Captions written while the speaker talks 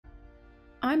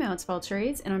I'm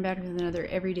Trades, and I'm back with another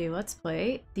everyday Let's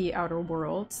Play, The Outer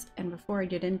Worlds. And before I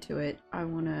get into it, I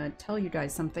want to tell you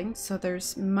guys something. So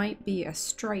there's might be a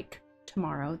strike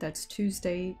tomorrow. That's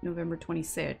Tuesday, November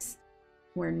 26th,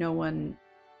 where no one,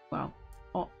 well,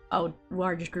 a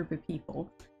large group of people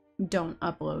don't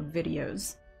upload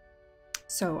videos.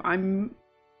 So I'm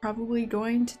probably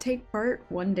going to take part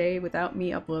one day without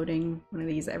me uploading one of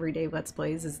these everyday Let's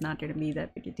Plays. Is not going to be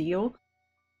that big a deal.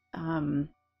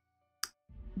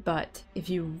 But if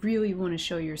you really want to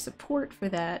show your support for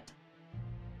that,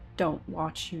 don't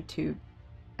watch YouTube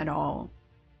at all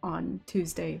on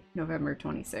Tuesday, November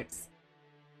 26th.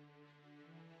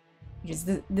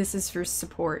 Because this is for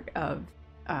support of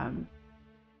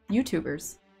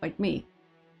YouTubers like me.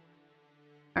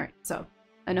 Alright, so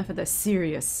enough of the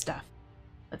serious stuff.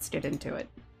 Let's get into it.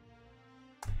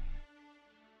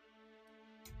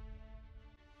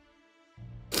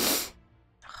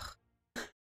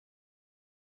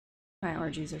 My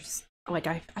allergies are like,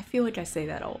 I feel like I say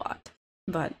that a lot,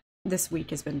 but this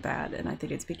week has been bad, and I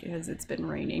think it's because it's been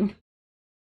raining.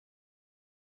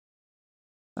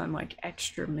 I'm like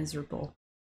extra miserable.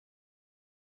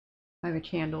 I have a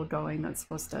candle going that's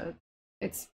supposed to,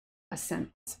 it's a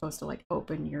scent that's supposed to like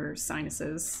open your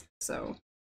sinuses, so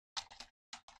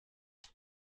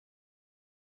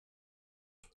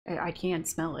I can't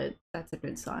smell it. That's a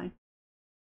good sign.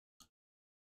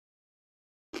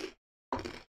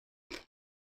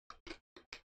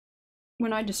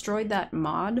 When I destroyed that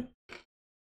mod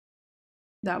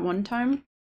that one time,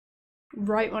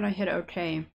 right when I hit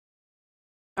OK,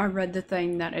 I read the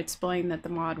thing that explained that the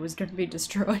mod was going to be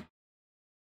destroyed.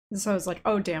 So I was like,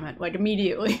 oh damn it, like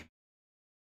immediately.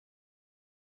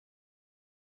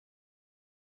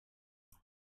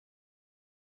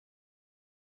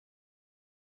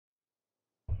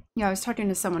 Yeah, I was talking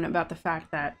to someone about the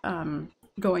fact that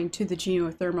going to the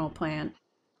geothermal plant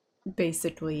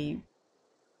basically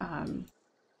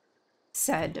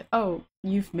said, oh,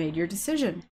 you've made your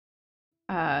decision.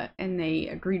 And they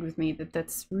agreed with me that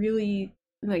that's really,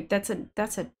 like, that's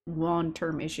a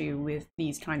long-term issue with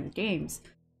these kinds of games.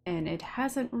 And it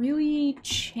hasn't really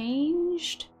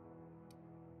changed,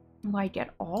 like,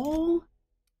 at all.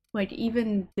 Like,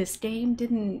 even this game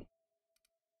didn't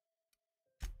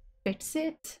fix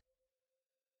it,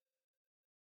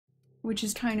 which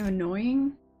is kind of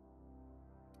annoying.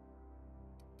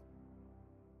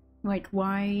 Like,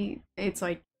 why? It's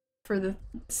like, for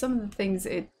some of the things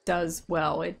it does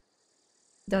well, it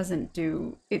doesn't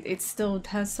do, it still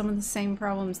has some of the same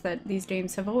problems that these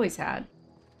games have always had,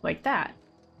 like that.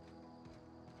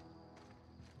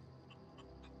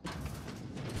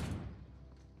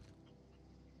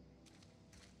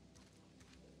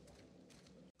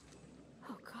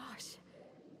 Oh gosh,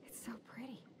 it's so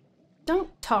pretty.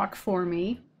 Don't talk for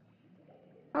me.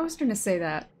 I was gonna say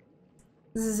that.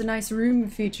 This is a nice room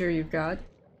feature you've got.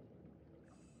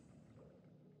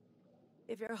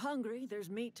 If you're hungry, there's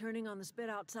meat turning on the spit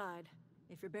outside.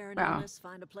 If you're bearing Wow. illness,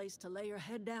 find a place to lay your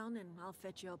head down and I'll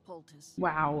fetch you a poultice.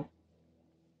 Wow.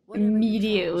 Whatever your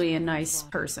Immediately troubles, a my nice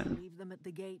daughter, person. leave them at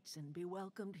the gates and be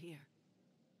welcomed here.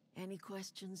 Any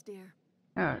questions, dear?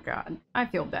 Oh god, I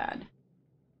feel bad.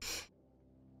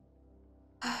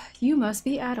 You must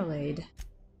be Adelaide.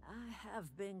 I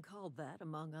have been called that,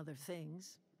 among other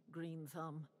things. Green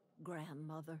Thumb,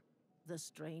 grandmother, the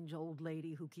strange old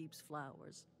lady who keeps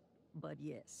flowers. But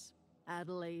yes,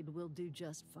 Adelaide will do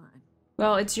just fine.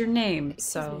 Well, it's your name,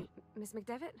 Excuse so... me, Miss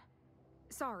McDevitt?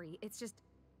 Sorry, it's just...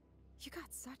 You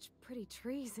got such pretty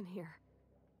trees in here.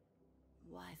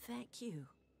 Why, thank you.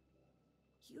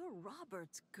 You're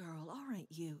Robert's girl, aren't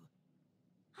you?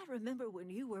 I remember when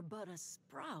you were but a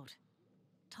sprout.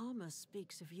 Thomas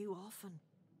speaks of you often.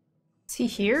 Is he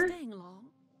here? Staying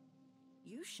long?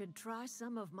 You should try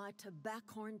some of my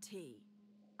tobaccorn tea.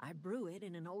 I brew it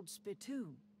in an old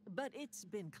spittoon, but it's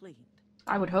been cleaned.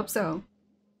 I would hope so.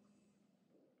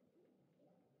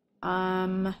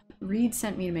 Reed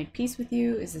sent me to make peace with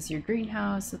you. Is this your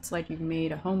greenhouse? Looks like you've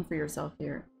made a home for yourself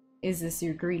here. Is this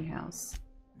your greenhouse?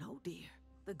 No, dear.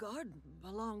 The garden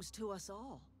belongs to us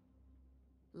all.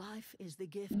 Life is the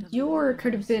gift of Your the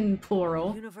could have been plural.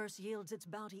 The universe yields its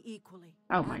bounty equally.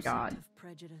 Oh my god. Of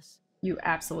prejudice. You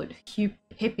absolute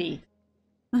hippie.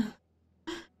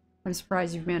 I'm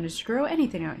surprised you've managed to grow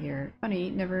anything out here.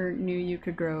 Funny, never knew you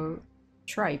could grow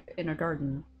tripe in a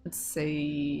garden. Let's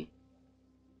say...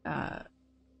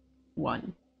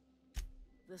 1.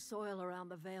 The soil around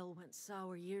the Vale went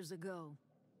sour years ago,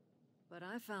 but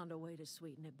I found a way to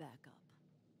sweeten it back up.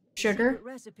 Sugar? The secret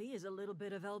recipe is a little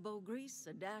bit of elbow grease,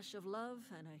 a dash of love,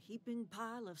 and a heaping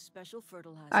pile of special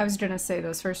fertilizer. I was gonna say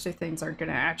those first two things are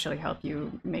gonna actually help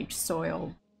you make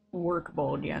soil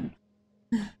workable again.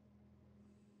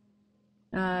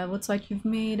 Looks like you've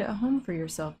made a home for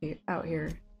yourself out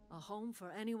here. A home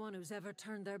for anyone who's ever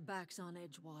turned their backs on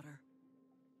Edgewater.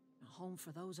 A home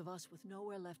for those of us with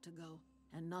nowhere left to go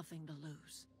and nothing to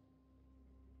lose.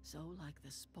 So, like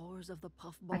the spores of the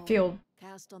puffball, I feel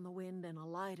cast on the wind and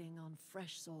alighting on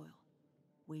fresh soil,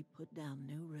 we put down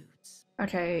new roots.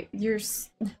 okay. Your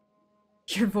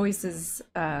voice is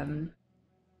the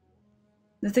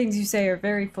things you say are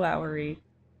very flowery,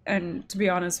 and to be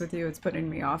honest with you, it's putting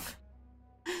me off.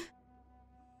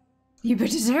 You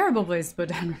picked a terrible place to put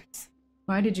down roots.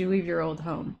 Why did you leave your old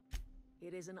home?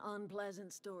 It is an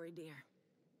unpleasant story, dear.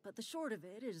 But the short of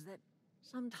it is that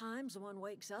sometimes one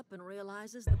wakes up and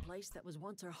realizes the place that was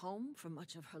once her home for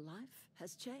much of her life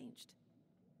has changed.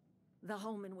 The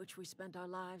home in which we spent our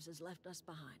lives has left us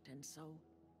behind, and so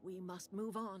we must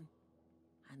move on.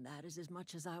 And that is as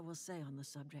much as I will say on the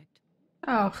subject.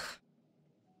 Oh.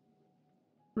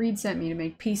 Reed sent me to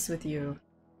make peace with you.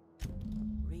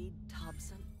 Reed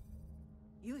Thompson?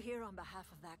 You here on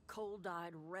behalf of that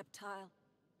cold-eyed reptile?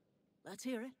 Let's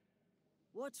hear it.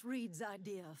 What's Reed's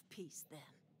idea of peace, then?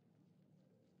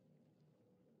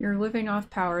 You're living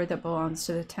off power that belongs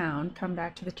to the town. Come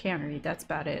back to the cannery. That's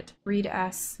about it. Reed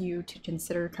asks you to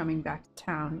consider coming back to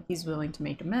town. He's willing to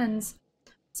make amends.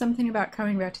 Something about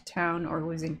coming back to town or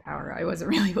losing power. I wasn't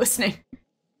really listening.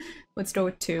 Let's go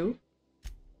with 2.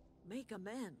 Make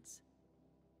amends?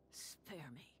 Spare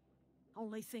me.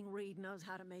 Only thing Reed knows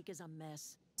how to make is a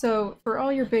mess. So, for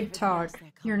all your big talk,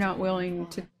 you're not willing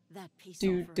to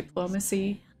do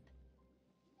diplomacy?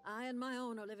 I and my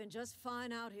own are living just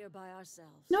fine out here by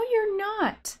ourselves. No, you're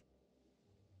not!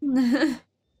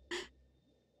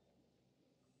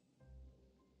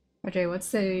 Okay, let's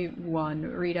say 1.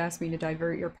 Reed asked me to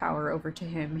divert your power over to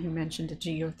him. He mentioned a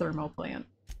geothermal plant.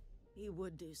 He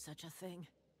would do such a thing.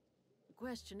 The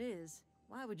question is,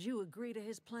 why would you agree to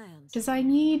his plans? Because I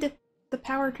need the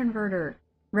power converter.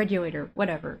 Regulator,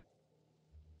 whatever.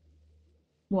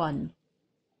 1.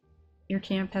 Your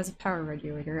camp has a power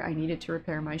regulator. I need it to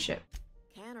repair my ship.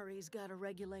 Cannery's got a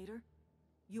regulator.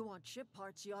 You want ship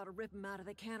parts, you ought to rip them out of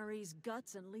the cannery's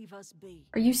guts and leave us be.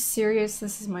 Are you serious?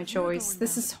 This is my choice.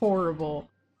 This is horrible.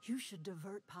 You should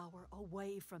divert power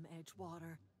away from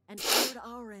Edgewater and toward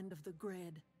our end of the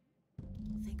grid.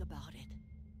 Think about it.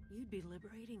 You'd be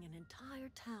liberating an entire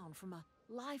town from a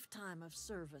lifetime of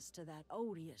service to that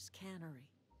odious cannery.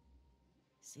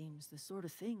 Seems the sort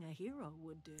of thing a hero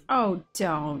would do. Oh,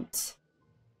 don't.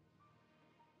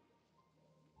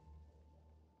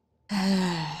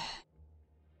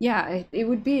 Yeah, it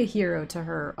would be a hero to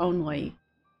her, only.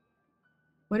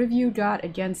 What have you got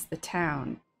against the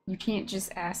town? You can't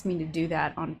just ask me to do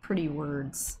that on pretty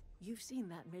words. You've seen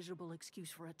that miserable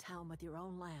excuse for a town with your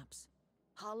own lamps.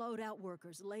 Hollowed out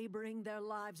workers laboring their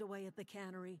lives away at the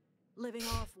cannery, living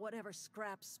off whatever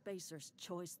scraps Spacer's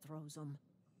Choice throws them.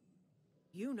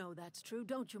 You know that's true,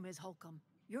 don't you, Ms. Holcomb?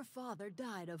 Your father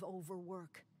died of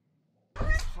overwork.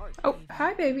 Oh,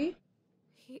 hi, baby.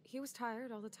 He was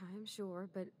tired all the time, sure,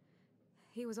 but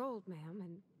he was old, ma'am,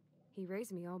 and he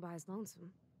raised me all by his lonesome.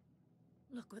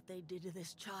 Look what they did to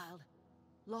this child.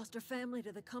 Lost her family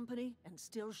to the company, and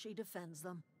still she defends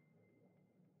them.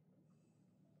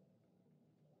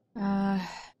 I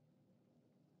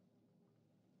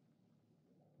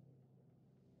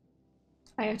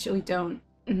actually don't.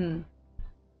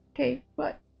 Okay,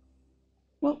 what?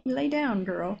 Well, lay down,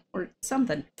 girl. Or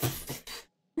something.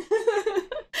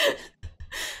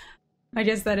 I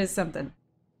guess that is something.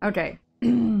 Okay.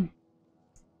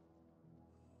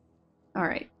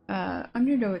 Alright, I'm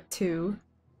gonna go with 2.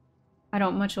 I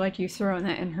don't much like you throwing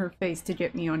that in her face to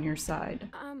get me on your side.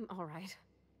 I'm alright.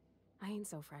 I ain't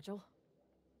so fragile.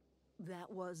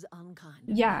 That was unkind.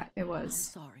 Yeah, it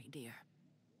was. I'm sorry, dear.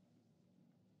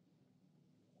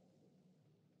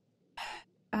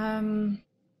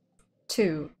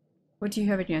 2. What do you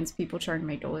have against people trying to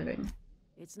make a living?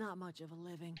 It's not much of a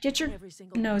living. Get your Every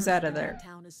single nose person out of in there. the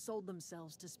town has sold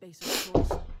themselves to Spacer's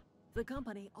Choice. The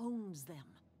company owns them.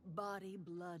 Body,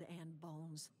 blood, and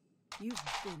bones. You've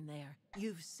been there.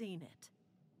 You've seen it.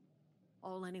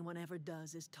 All anyone ever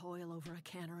does is toil over a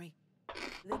cannery.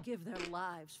 They give their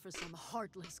lives for some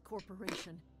heartless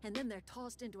corporation, and then they're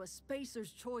tossed into a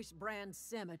Spacer's Choice brand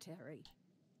cemetery.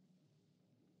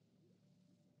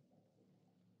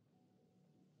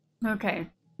 Okay,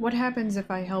 what happens if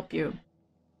I help you?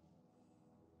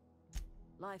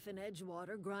 Life in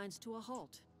Edgewater grinds to a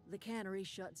halt. The cannery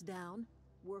shuts down,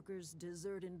 workers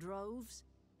desert in droves,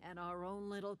 and our own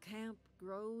little camp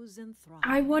grows and thrives.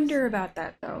 I wonder about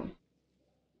that, though.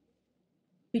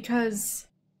 Because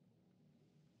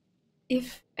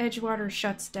if Edgewater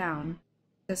shuts down,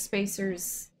 the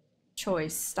Spacer's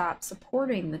Choice stop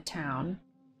supporting the town,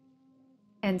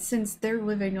 and since they're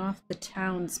living off the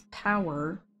town's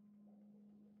power,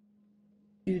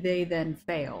 do they then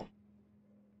fail?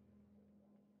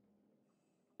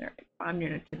 Alright, I'm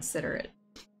gonna consider it.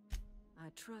 I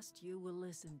trust you will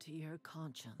listen to your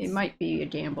conscience. It might be a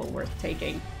gamble worth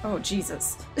taking. Oh,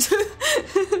 Jesus.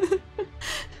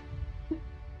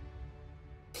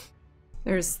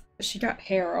 She got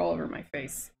hair all over my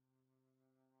face.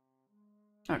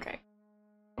 Okay.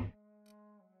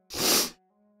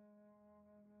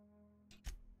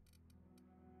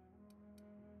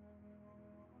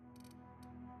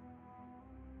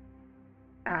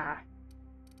 Ah.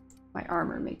 My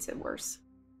armor makes it worse.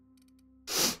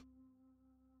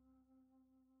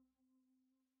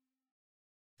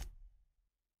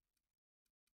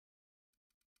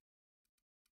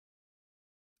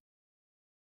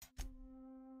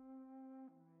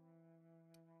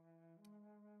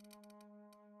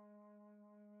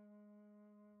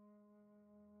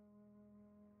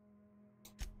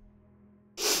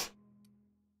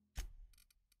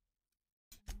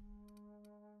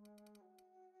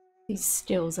 These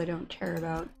stills I don't care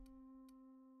about.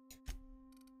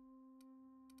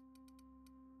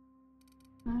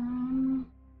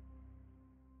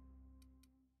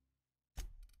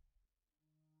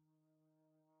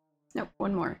 Nope,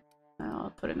 one more. I'll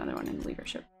put another one in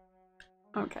leadership.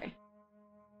 Okay.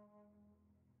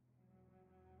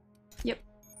 Yep.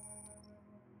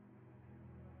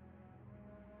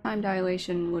 Time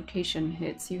dilation location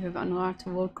hits. You have unlocked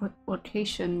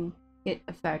location hit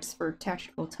effects for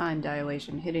tactical time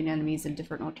dilation. Hitting enemies in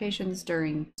different locations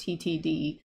during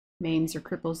TTD maims or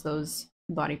cripples those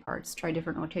body parts. Try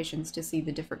different locations to see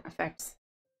the different effects.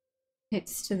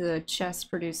 Hits to the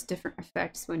chest produce different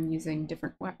effects when using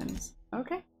different weapons.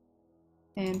 Okay.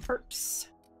 And perks.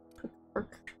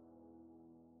 Perk.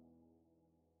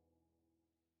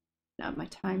 Now my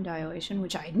time dilation,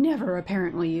 which I never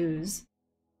apparently use.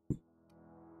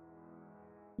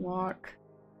 Walk.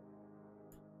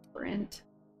 Sprint.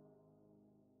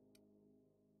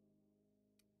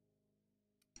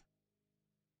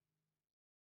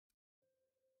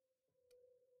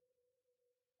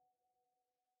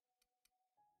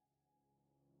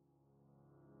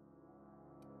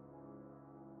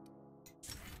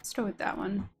 Let's go with that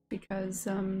one because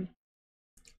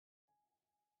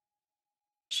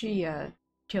she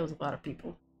kills a lot of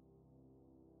people.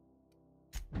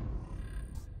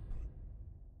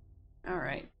 All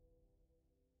right.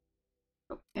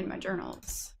 Oh, in my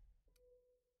journals.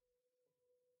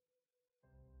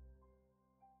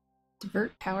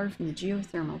 Divert power from the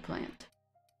geothermal plant.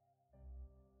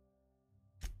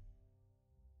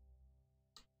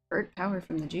 Divert power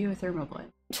from the geothermal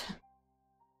plant.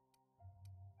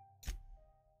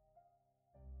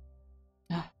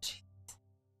 Oh, geez.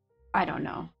 I don't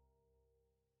know.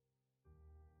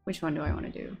 Which one do I want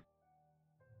to do?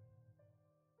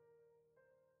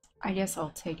 I guess I'll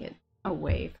take it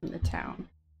away from the town.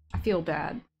 I feel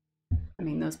bad. I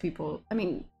mean, those people... I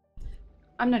mean,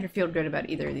 I'm not gonna feel good about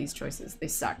either of these choices. They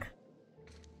suck.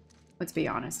 Let's be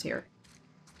honest here.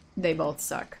 They both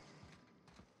suck.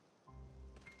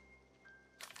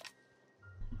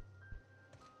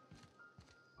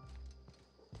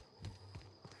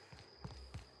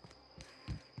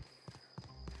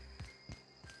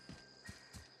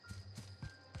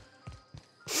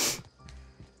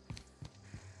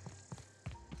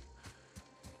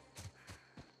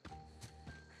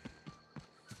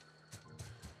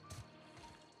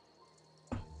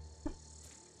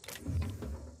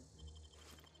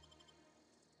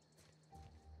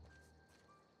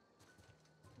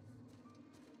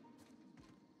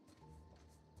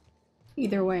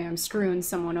 Either way, I'm screwing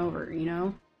someone over, you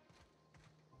know?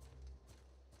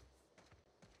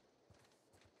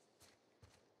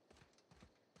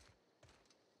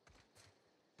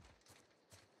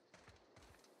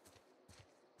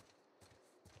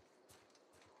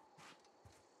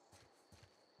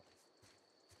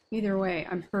 Either way,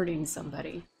 I'm hurting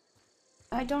somebody.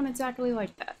 I don't exactly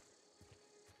like that.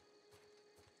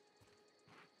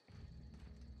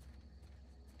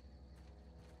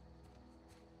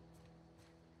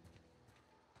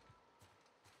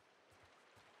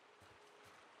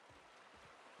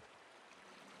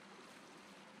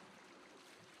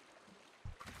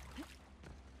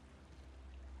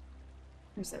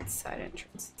 Where's that side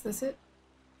entrance? Is this it?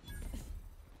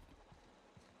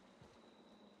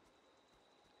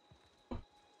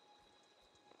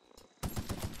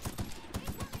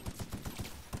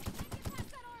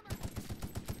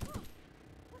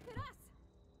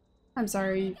 I'm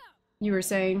sorry, you were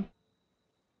saying?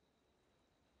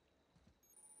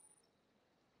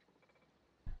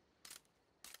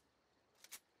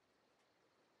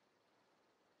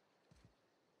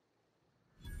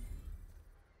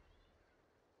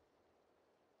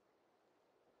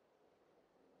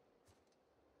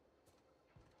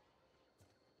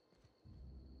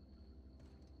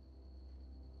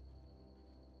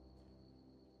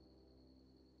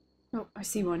 Oh, I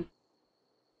see one.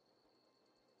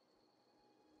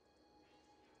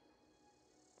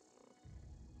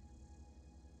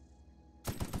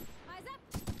 Eyes up.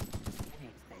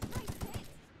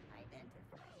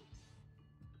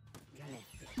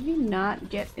 Can you not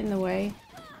get in the way?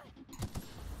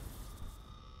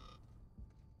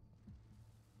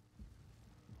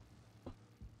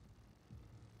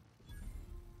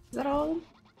 Is that all?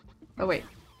 Oh wait,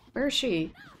 where is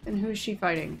she? And who is she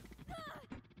fighting?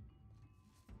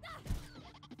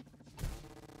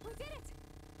 We did it.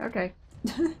 Okay.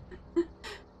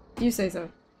 You say so.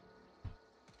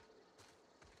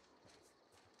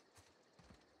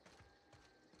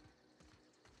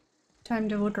 Time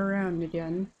to look around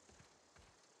again.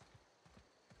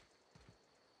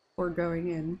 Or going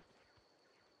in.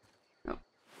 Oh.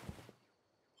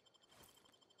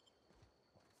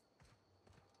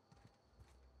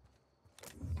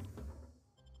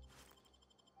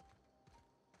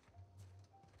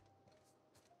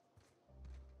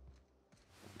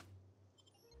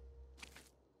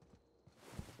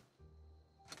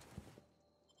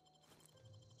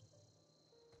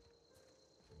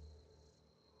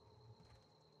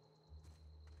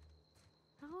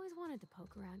 I always wanted to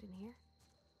poke around in here.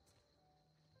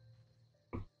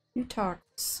 You talk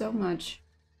so much.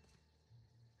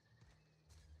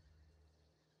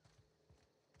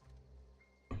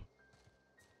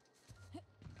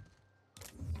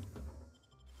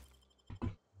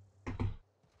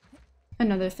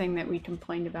 Another thing that we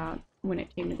complained about when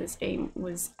it came to this game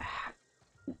was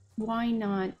why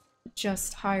not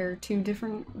just hire 2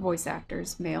 different voice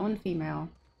actors, male and female,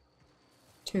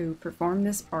 to perform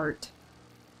this part?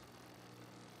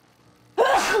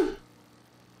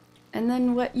 And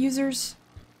then let users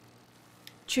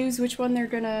choose which one they're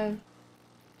gonna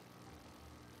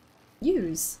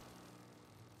use.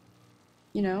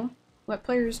 You know? Let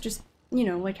players just, you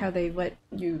know, like how they let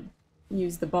you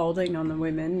use the balding on the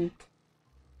women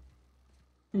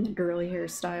and the girly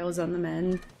hairstyles on the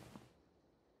men.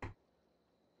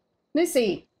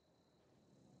 Missy!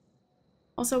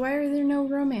 Also, why are there no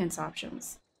romance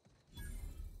options?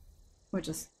 Which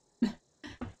is...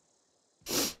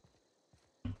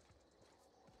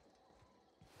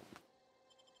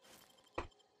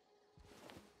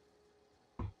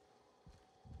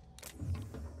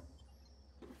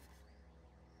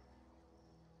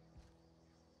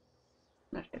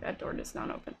 Okay, that door does not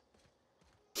open.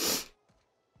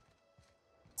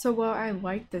 So while I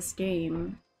like this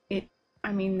game,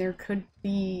 I mean, there could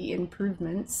be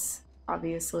improvements,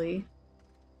 obviously.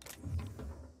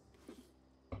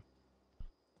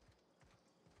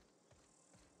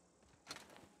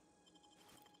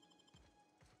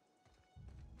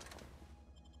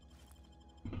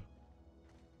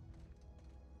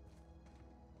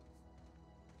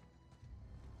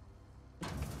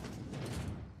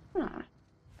 Huh.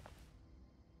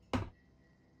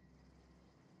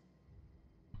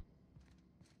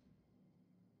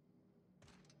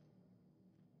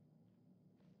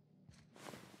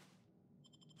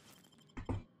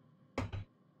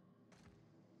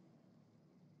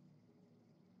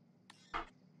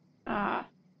 Ah.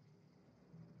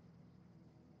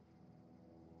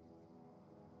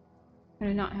 I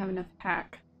do not have enough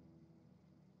pack.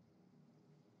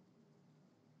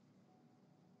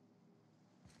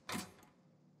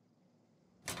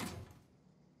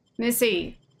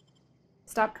 Missy!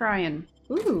 Stop crying.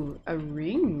 Ooh, a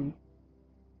ring.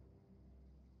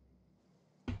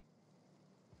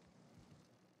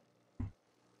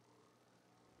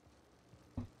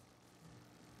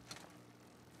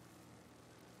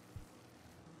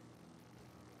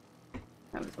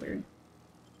 That was weird.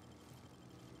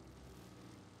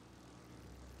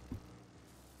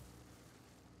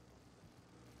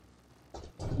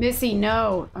 Missy,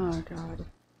 no! Oh, God.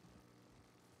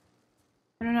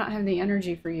 I do not have the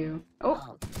energy for you.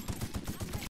 Oh!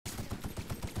 Nice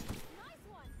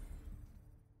one.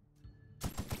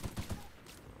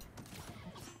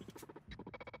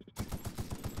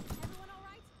 Everyone all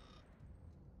right?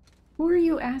 Who are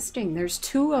you asking? There's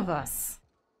 2 of us.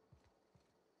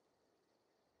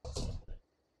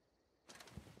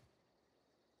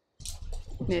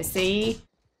 Missy?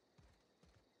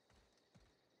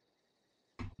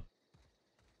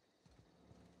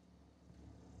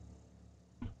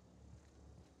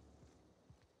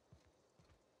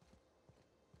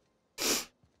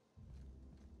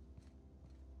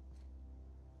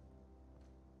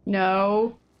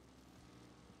 No.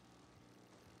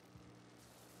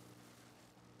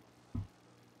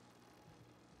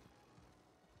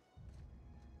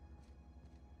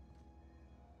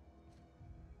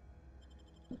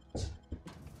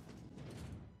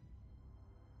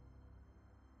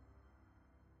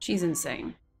 She's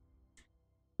insane.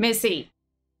 Missy!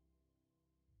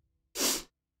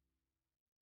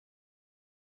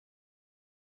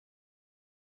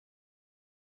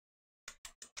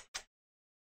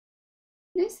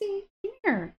 Missy, come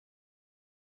here.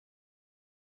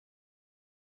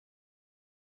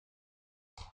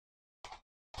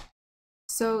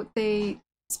 So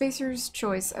Spacer's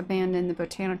Choice abandoned the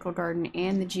botanical garden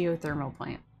and the geothermal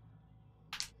plant.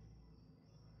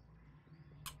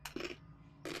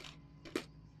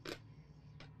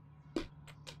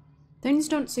 Things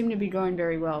don't seem to be going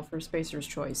very well for Spacer's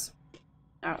Choice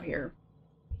out here.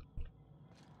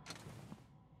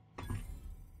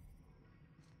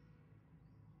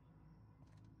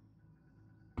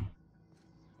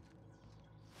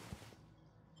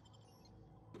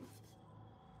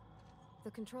 The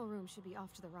control room should be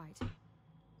off to the right.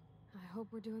 I hope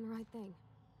we're doing the right thing.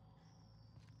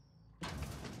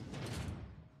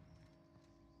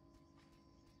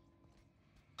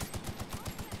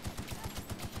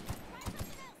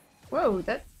 Whoa,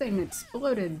 that thing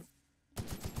exploded.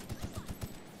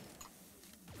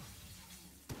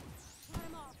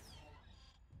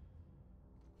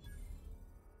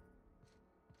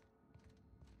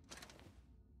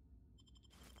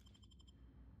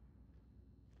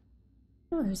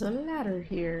 Oh, there's a ladder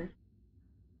here.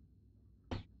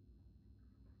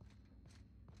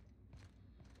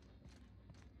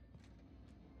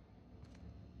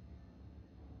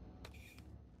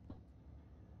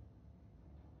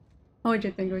 All I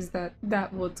could think was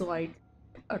that looked like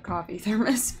a coffee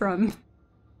thermos from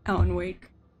Alan Wake.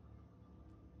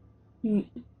 I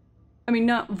mean,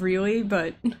 not really,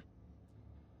 but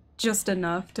just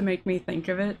enough to make me think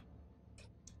of it.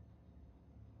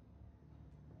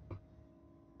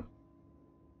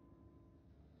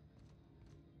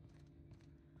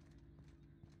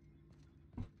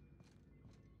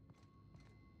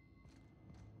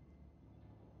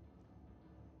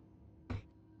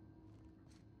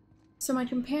 So my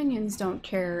companions don't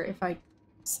care if I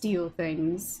steal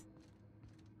things.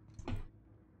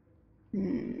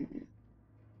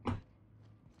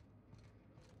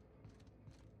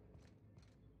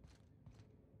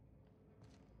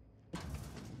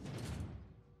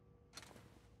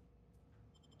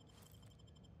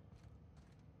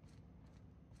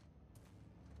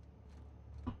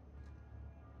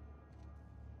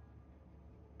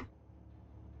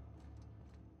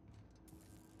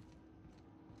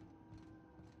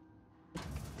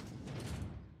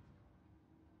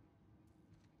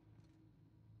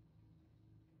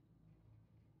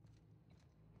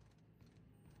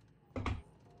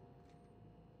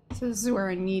 So this is where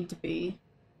I need to be,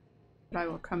 but I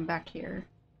will come back here.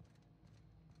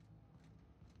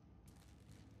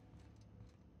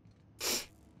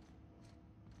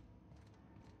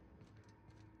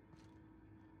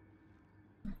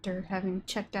 After having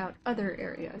checked out other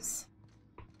areas.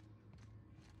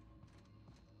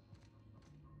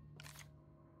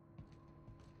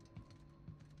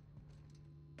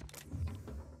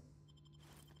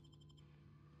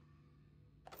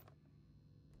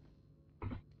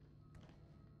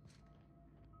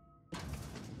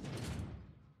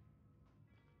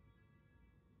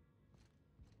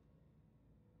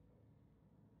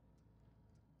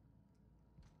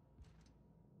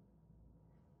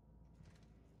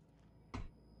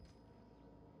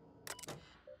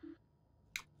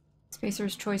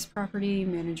 Spacer's Choice Property,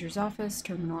 Manager's Office,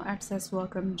 Terminal Access,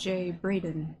 welcome J.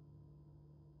 Braden.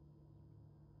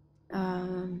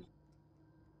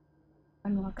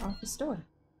 Unlock office door.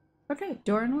 Okay,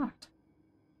 door unlocked.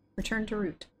 Return to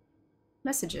root.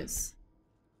 Messages.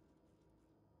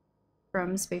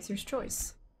 From Spacer's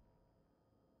Choice.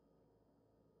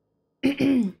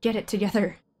 Get it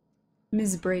together.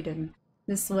 Ms. Braden.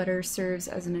 This letter serves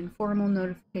as an informal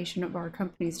notification of our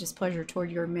company's displeasure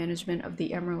toward your management of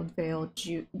the Emerald Vale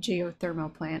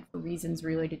geothermal plant for reasons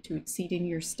related to exceeding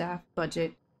your staff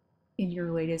budget in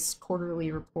your latest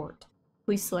quarterly report.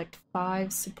 Please select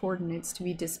 5 subordinates to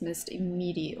be dismissed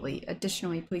immediately.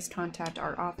 Additionally, please contact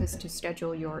our office to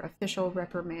schedule your official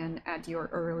reprimand at your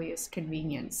earliest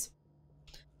convenience.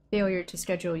 Failure to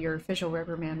schedule your official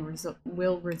reprimand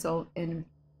will result in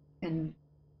an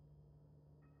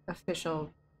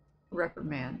official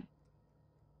reprimand.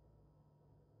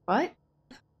 What?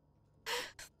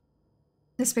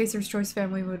 The Spacer's Choice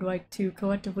family would like to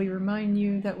collectively remind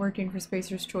you that working for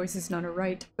Spacer's Choice is not a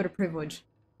right, but a privilege.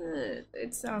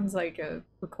 It sounds like a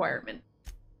requirement.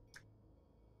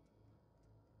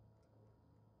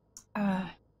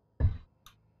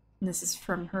 This is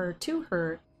from her to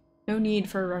her. No need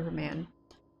for a reprimand.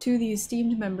 To the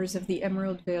esteemed members of the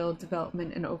Emerald Vale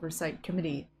Development and Oversight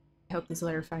Committee, I hope this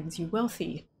letter finds you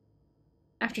wealthy.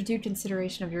 After due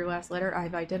consideration of your last letter, I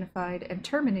have identified and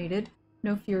terminated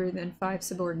no fewer than 5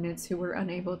 subordinates who were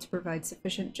unable to provide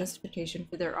sufficient justification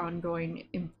for their ongoing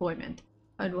employment.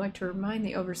 I'd like to remind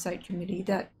the Oversight Committee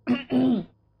that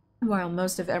while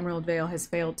most of Emerald Vale has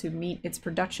failed to meet its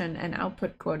production and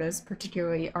output quotas,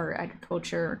 particularly our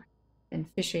agriculture and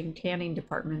fishing canning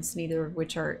departments, neither of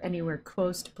which are anywhere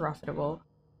close to profitable,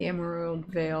 the Emerald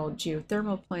Vale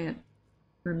geothermal plant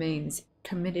remains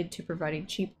committed to providing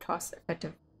cheap,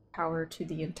 cost-effective power to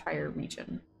the entire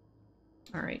region.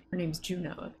 Alright, her name's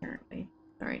Juno, apparently.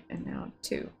 Alright, and now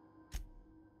 2.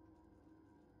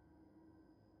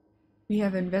 We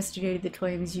have investigated the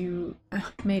claims you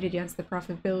made against the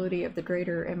profitability of the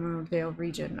greater Emerald Vale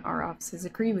region. Our offices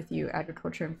agree with you.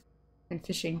 Agriculture and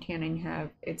fishing canning have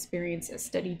experienced a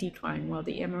steady decline, while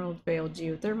the Emerald Vale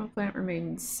geothermal plant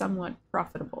remains somewhat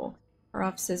profitable. Our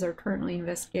offices are currently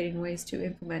investigating ways to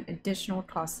implement additional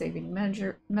cost-saving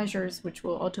measures, which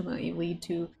will ultimately lead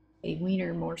to a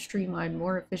leaner, more streamlined,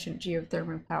 more efficient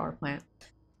geothermal power plant.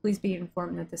 Please be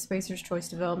informed that the Spacer's Choice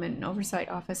Development and Oversight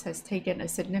Office has taken a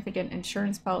significant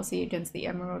insurance policy against the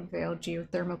Emerald Vale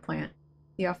geothermal plant.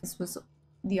 The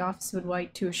office would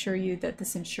like to assure you that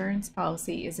this insurance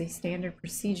policy is a standard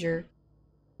procedure.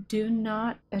 Do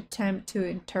not attempt to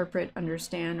interpret,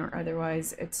 understand, or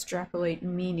otherwise extrapolate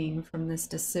meaning from this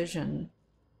decision.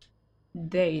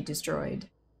 They destroyed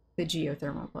the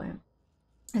geothermal plant.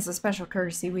 As a special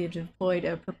courtesy, we have deployed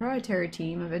a proprietary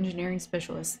team of engineering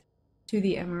specialists to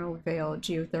the Emerald Vale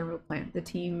geothermal plant. The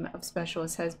team of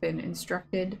specialists has been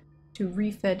instructed to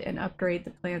refit and upgrade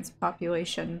the plant's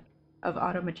population of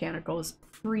automechanicals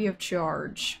free of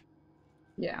charge.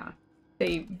 Yeah,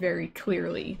 they very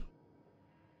clearly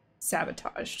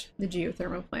sabotaged the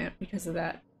geothermal plant because of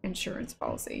that insurance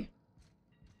policy.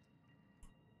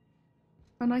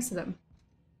 How nice of them.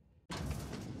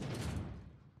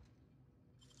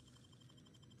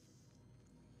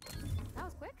 That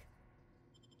was quick.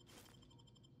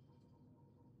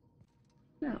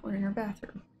 Now we're in our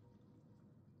bathroom.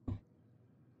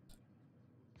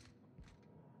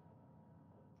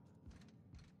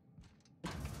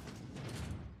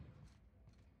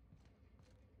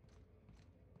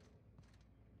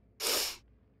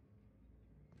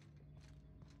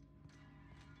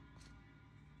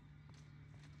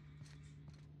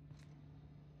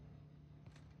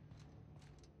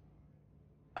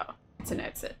 Oh, it's an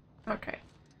exit. Okay,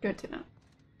 good to know.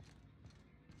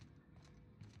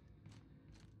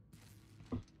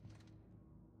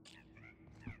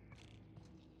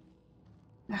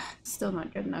 Still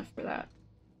not good enough for that.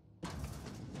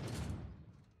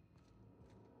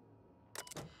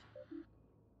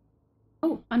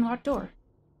 Oh, unlocked door.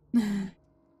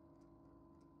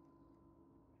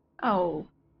 Oh.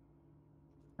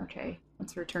 Okay,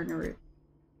 let's return to root.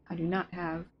 I do not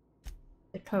have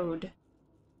the code.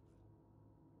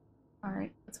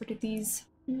 Alright, let's look at these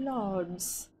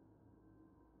logs.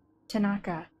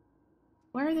 Tanaka.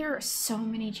 Why are there so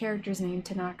many characters named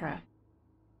Tanaka?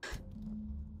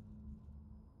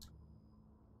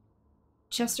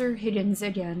 Chester Higgins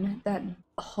again, that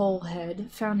hullhead,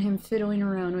 found him fiddling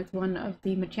around with one of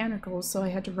the mechanicals, so I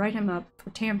had to write him up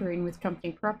for tampering with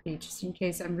company property, just in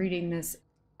case I'm reading this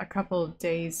a couple of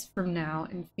days from now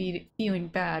and feeling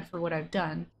bad for what I've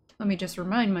done. Let me just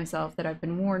remind myself that I've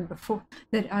been warned before,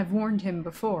 that I've warned him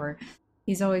before.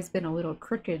 He's always been a little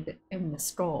crooked in the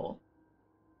skull.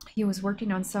 He was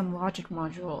working on some logic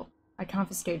module. I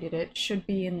confiscated it. Should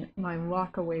be in my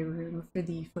lock-away room for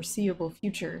the foreseeable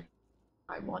future.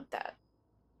 I want that.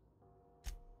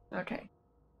 Okay.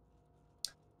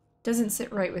 Doesn't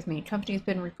sit right with me. Company's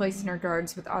been replacing our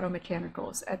guards with auto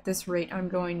mechanicals. At this rate, I'm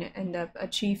going to end up a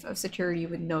chief of security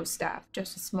with no staff.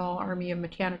 Just a small army of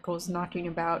mechanicals knocking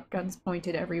about, guns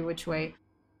pointed every which way.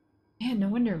 Man, no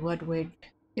wonder Ludwig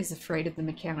is afraid of the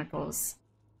mechanicals.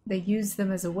 They use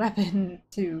them as a weapon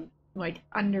to, like,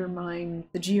 undermine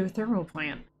the geothermal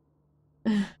plant.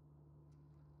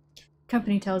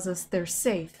 Company tells us they're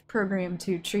safe, programmed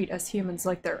to treat us humans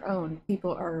like their own.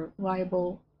 People are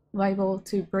liable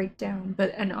to break down,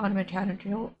 but an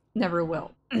automechanical never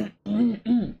will.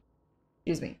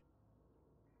 Excuse me.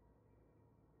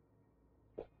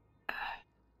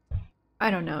 I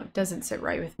don't know, it doesn't sit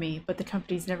right with me, but the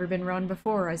company's never been run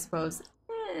before, I suppose.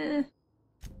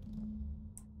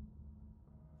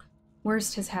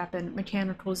 Worst has happened.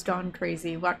 Mechanical's gone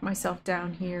crazy. Locked myself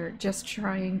down here, just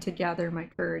trying to gather my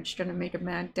courage. Gonna make a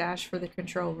mad dash for the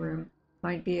control room.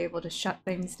 Might be able to shut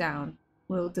things down.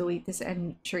 Will delete this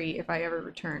entry if I ever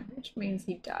return, which means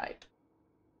he died.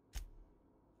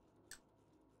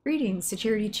 Greetings,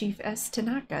 Security Chief S.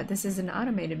 Tanaka. This is an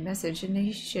automated message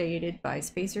initiated by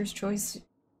Spacer's Choice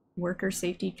worker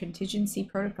safety contingency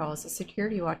protocols. A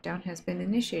security lockdown has been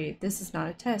initiated. This is not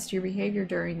a test. Your behavior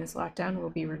during this lockdown will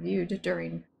be reviewed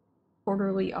during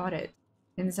quarterly audit.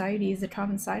 Anxiety is a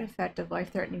common side effect of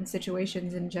life-threatening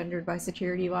situations engendered by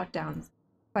security lockdowns.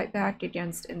 Fight back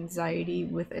against anxiety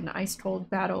with an ice-cold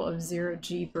battle of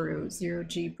zero-G brew.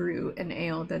 Zero-G brew, an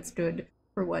ale that's good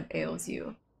for what ails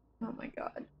you. Oh my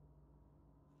god.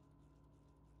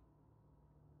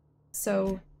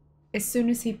 So, as soon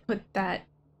as he put that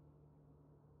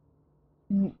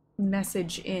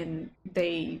message in,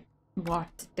 they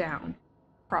locked it down.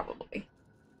 Probably.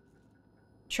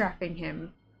 Trapping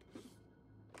him.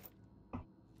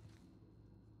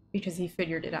 Because he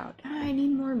figured it out. I need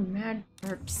more mad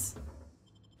perps.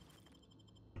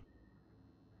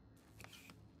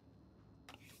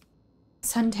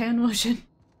 Suntan lotion.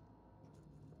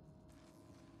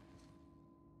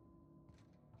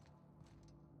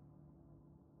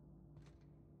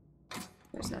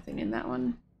 There's nothing in that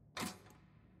one.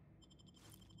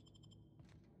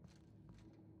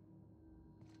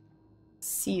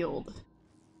 Sealed.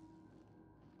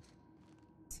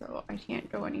 So I can't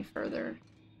go any further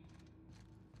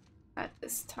at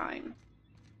this time.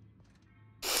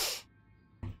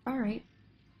 Alright.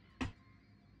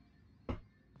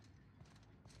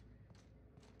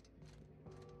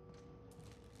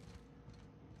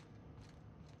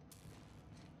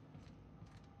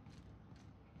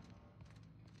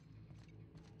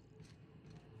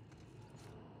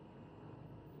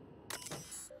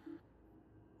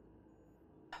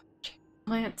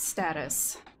 Plant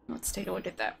status. Let's take a look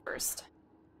at that first.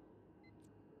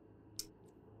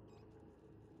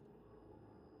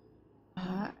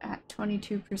 At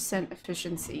 22%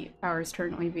 efficiency. Power is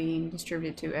currently being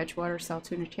distributed to Edgewater,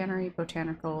 Saltuna Cannery,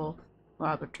 Botanical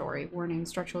Laboratory. Warning,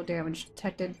 structural damage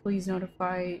detected. Please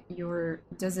notify your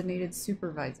designated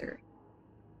supervisor.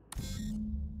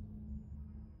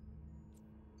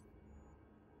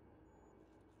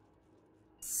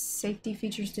 Safety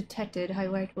features detected. High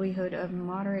likelihood of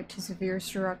moderate to severe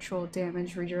structural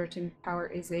damage. Redirecting power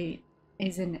is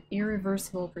an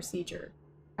irreversible procedure.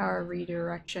 Power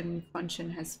redirection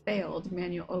function has failed.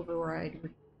 Manual override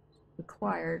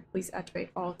required. Please activate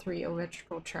all 3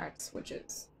 electrical track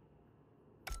switches.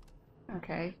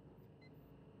 Okay.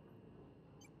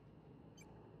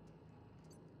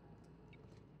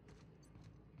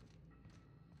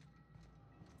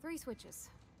 Three switches.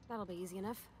 That'll be easy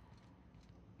enough.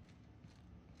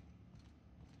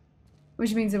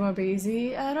 Which means it won't be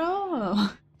easy at all.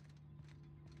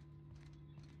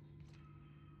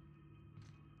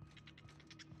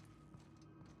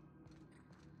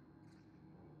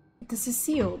 This is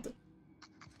sealed.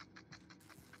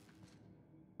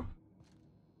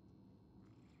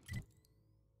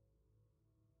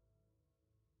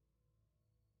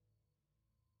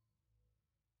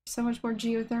 So much more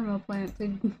geothermal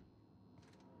planted.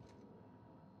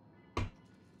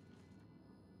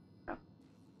 Oh.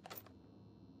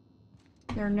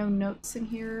 There are no notes in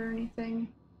here or anything.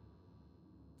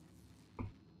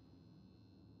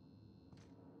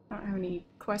 I don't have any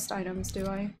quest items, do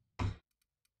I?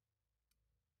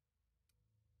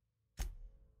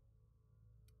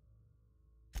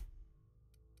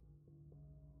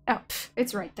 Oh,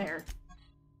 it's right there.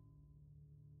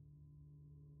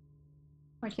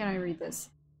 Why can't I read this?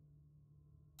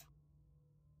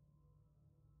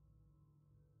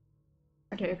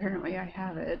 Okay, apparently I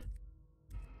have it.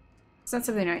 It's not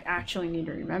something I actually need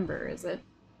to remember, is it?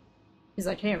 Because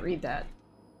I can't read that.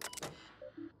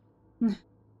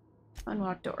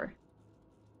 Unlock door.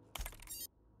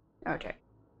 Okay.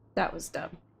 That was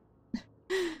dumb.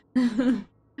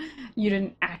 You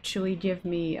didn't actually give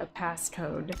me a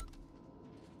passcode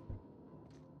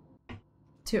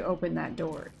to open that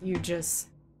door. You just...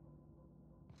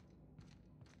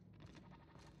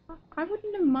 I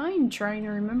wouldn't have mind trying to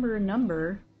remember a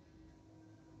number.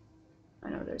 I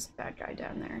know there's a bad guy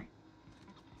down there.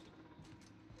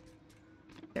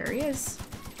 There he is.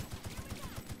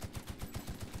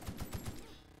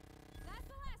 That's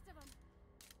the last of them.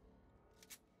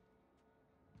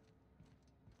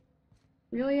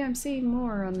 Really, I'm seeing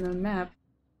more on the map.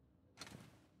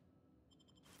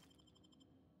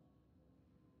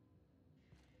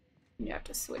 You have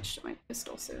to switch to my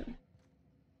pistol soon.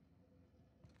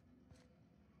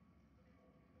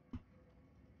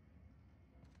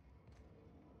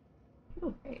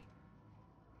 Okay.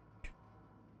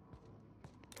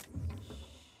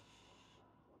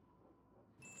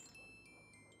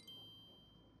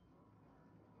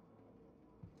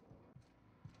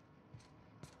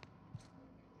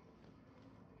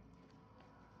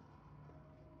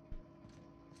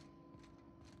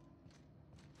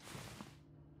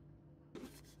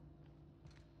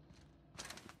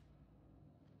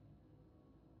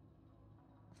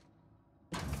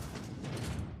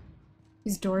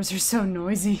 These doors are so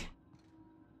noisy.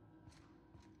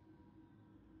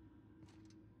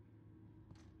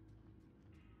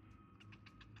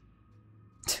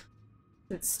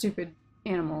 That stupid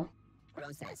animal.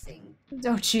 Processing.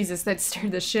 Oh Jesus, that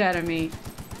scared the shit out of me.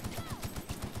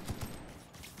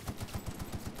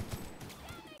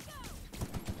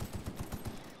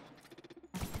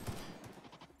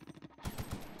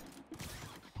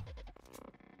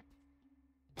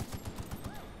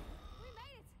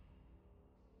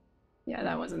 Yeah,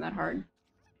 that wasn't that hard.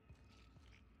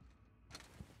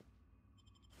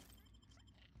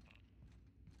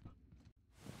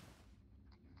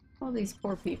 All these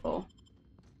poor people.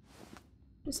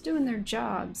 Just doing their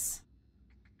jobs.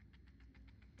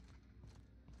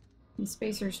 And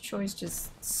Spacer's Choice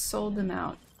just sold them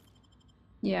out.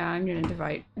 Yeah, I'm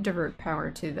gonna divert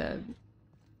power to the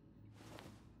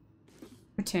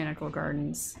botanical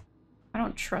gardens. I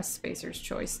don't trust Spacer's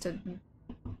Choice to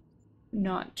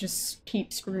not just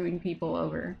keep screwing people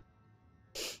over.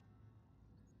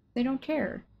 They don't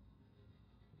care.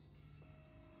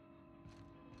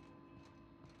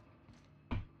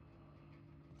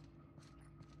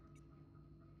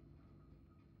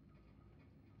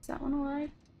 Is that one alive?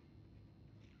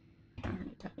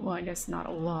 Well, I guess not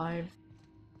alive.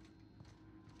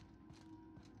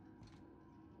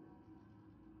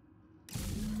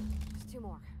 There's 2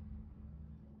 more.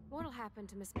 What'll happen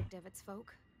to Miss McDevitt's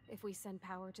folk if we send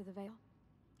power to the Vale?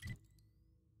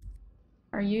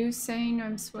 Are you saying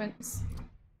I'm Swins?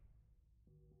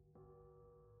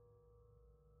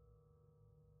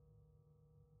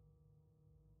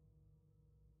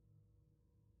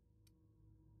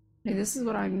 Hey, this is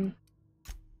what I'm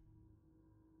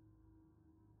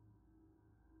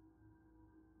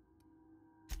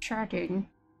tracking.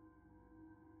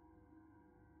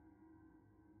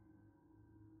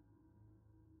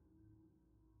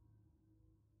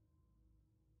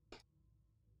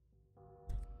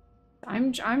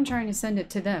 I'm trying to send it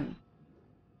to them.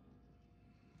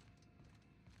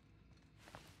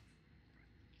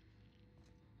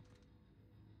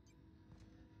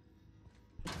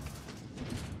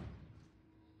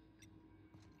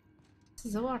 This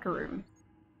is a locker room.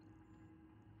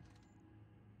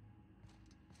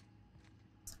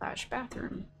 Slash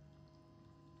bathroom.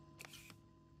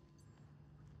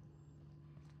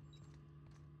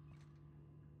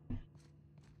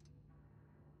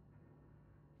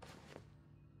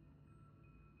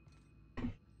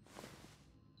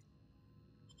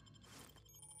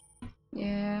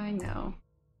 Yeah, I know.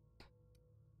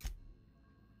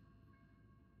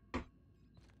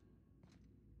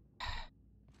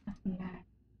 Nothing bad.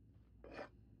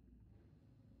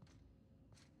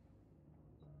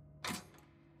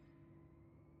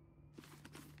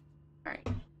 Alright,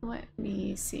 let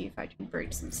me see if I can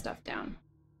break some stuff down.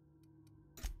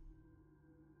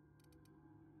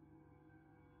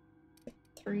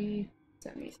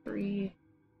 $3.73.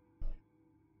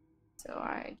 So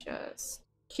I just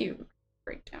cube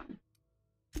breakdown.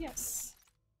 Yes.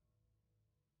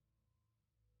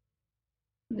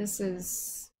 This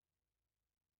is...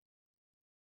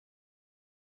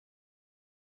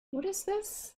 What is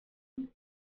this?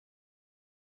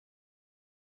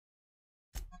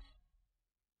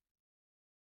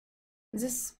 Is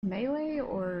this melee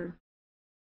or...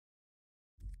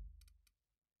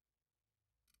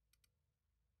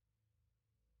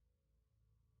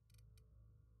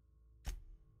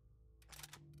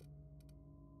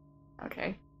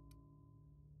 Okay.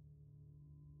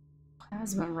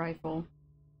 Plasma rifle.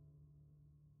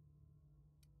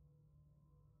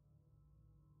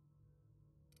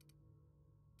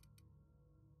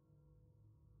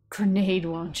 Grenade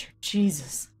launcher.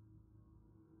 Jesus.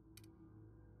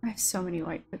 I have so many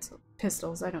light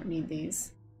pistols. I don't need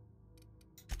these.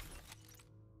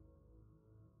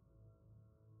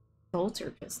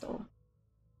 Bolter pistol.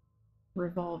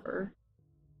 Revolver.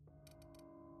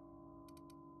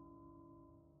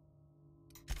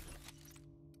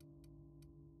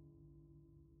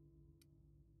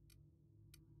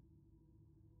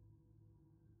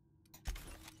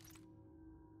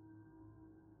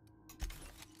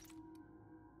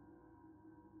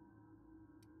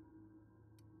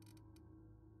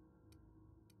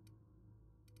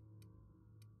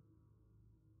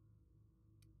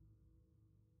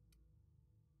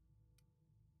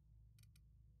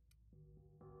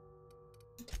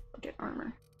 Get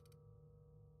armor.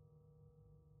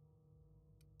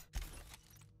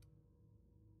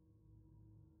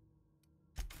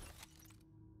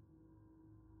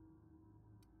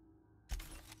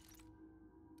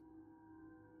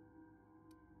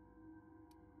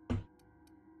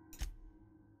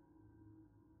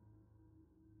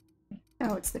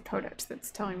 Oh, it's the codex that's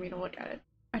telling me to look at it.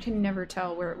 I can never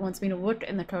tell where it wants me to look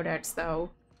in the codex, though.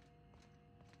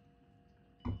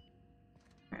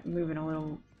 Alright, moving a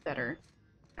little better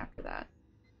after that.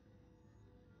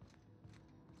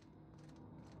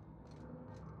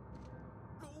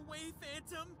 Go away,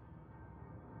 Phantom!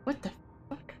 What the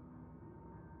fuck?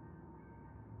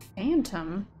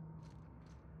 Phantom?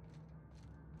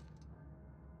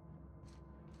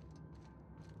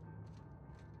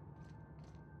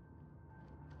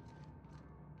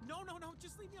 No, no, no,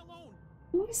 just leave me alone!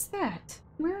 Who is that?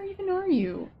 Where even are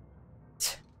you?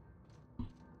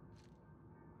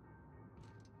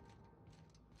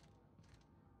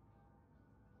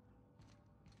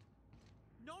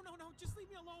 No, no, no, just leave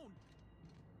me alone!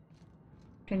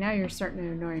 Okay, now you're starting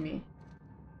to annoy me.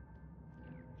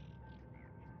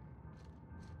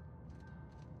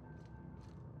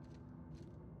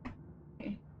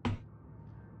 Okay.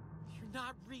 You're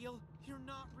not real. You're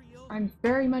not real. I'm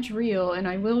very much real, and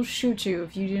I will shoot you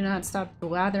if you do not stop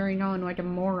blathering on like a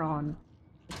moron.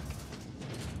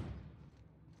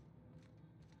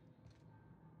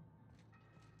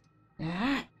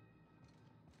 Ah!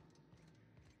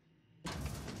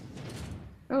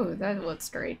 Oh, that looks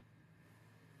great.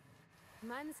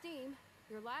 Mind the steam.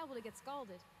 You're liable to get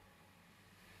scalded.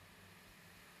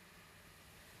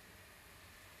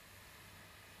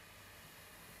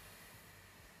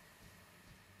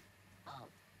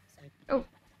 Oh.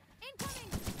 Incoming!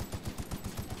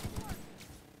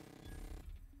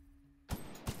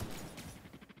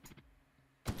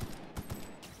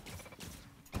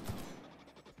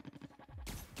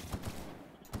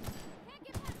 Can't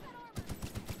get past that armor.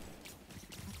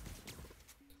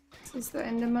 This is the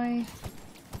end of my...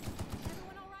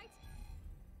 Everyone all right?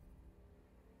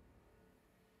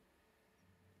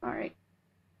 Alright.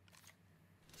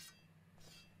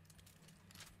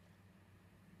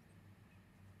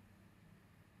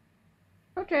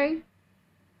 Okay.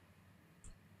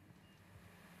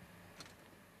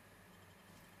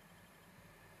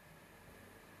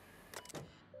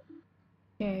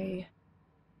 Okay.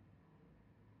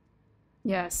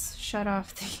 Yes, shut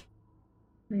off the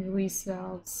release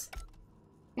valves.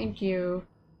 Thank you.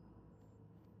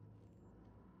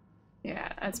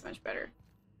 Yeah, that's much better.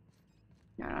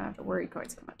 Now I don't have to worry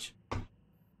quite so much.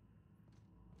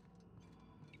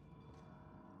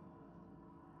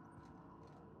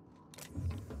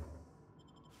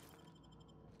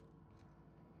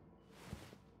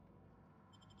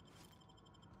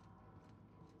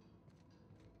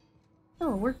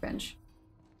 Oh, a workbench.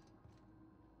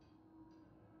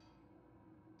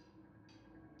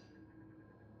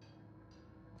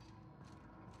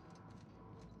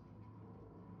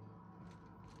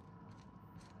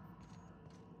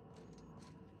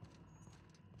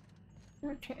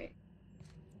 Okay.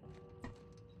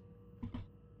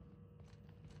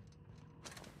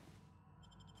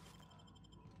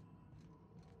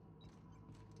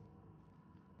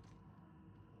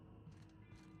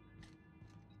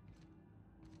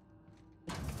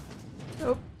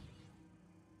 Oh.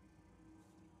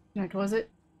 Can I close it?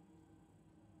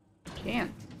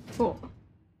 Can. Cool.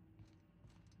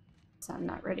 So I'm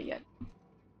not ready yet.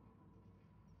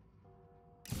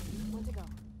 When to go?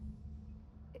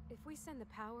 If we send the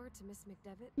power to Miss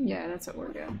McDevitt, Yeah, that's what we're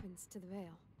what doing. happens to the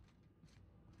veil?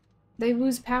 They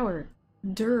lose power.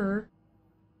 Durr.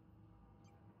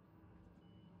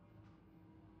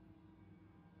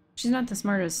 She's not the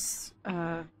smartest,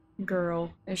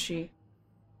 girl, is she?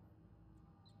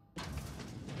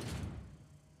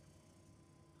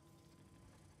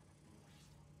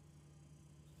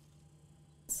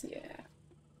 Yeah.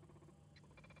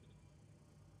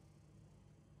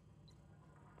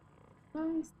 Why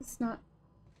is this not...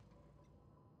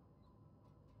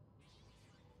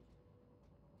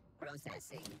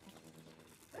 Processing.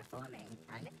 Performing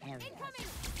an area. Incoming!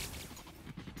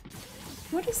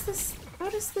 What is this? How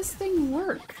does this thing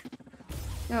work?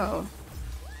 Oh.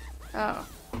 Oh.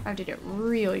 I have to get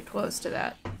really close to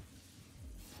that.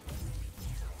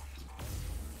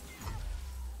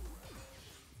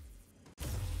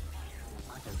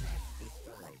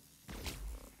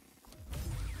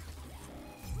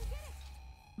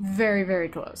 Very, very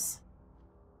close.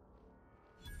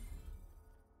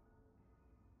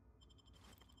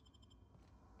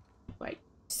 Like,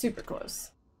 super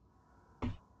close.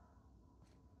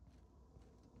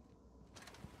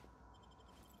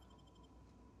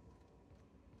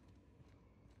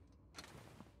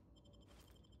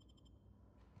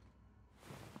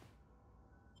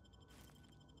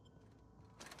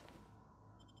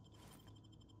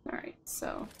 Alright,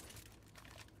 so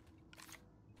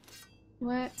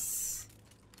let's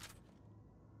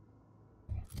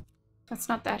That's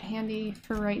not that handy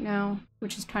for right now,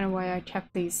 which is kind of why I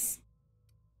kept these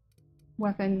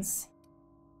weapons.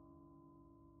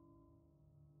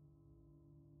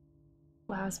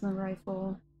 Plasma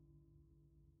rifle.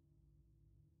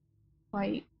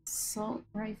 Light assault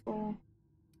rifle.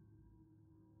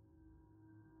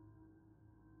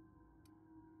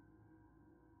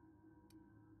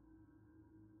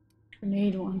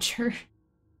 Grenade launcher.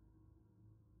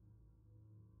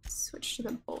 Switch to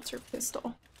the bolter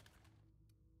pistol.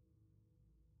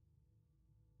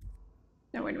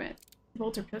 No, wait a minute.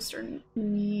 Bolter pistol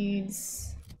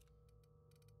needs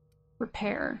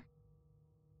repair.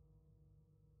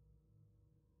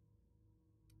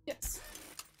 Yes.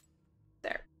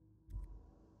 There.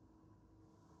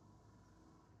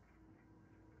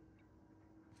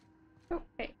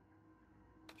 Okay.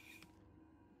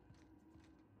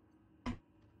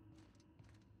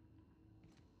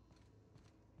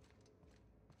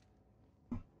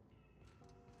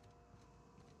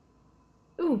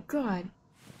 Oh god.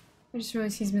 I just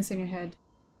realized he's missing a head.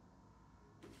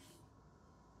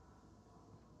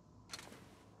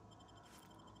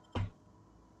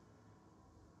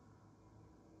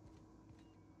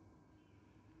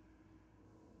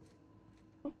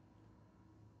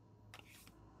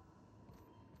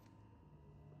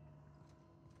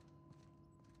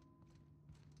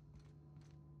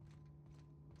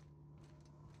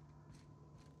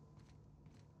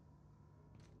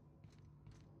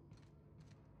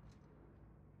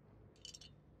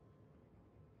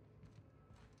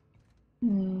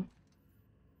 Hmm.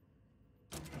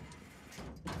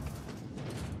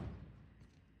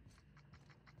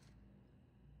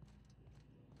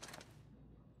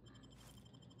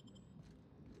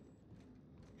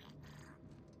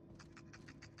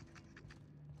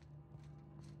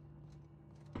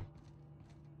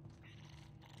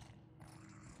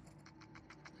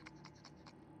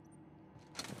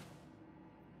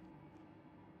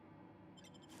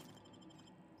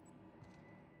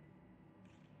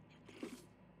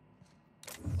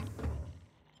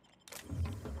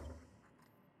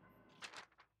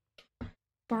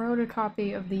 Borrowed a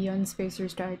copy of the Young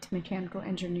Spacer's Guide to Mechanical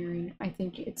Engineering. I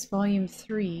think it's volume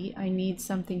 3. I need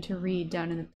something to read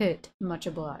down in the pit. Much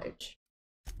obliged.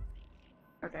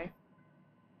 Okay.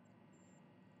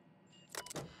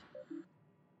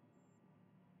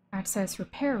 Access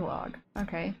repair log.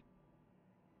 Okay.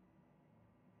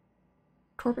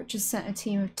 Corporate just sent a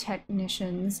team of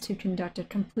technicians to conduct a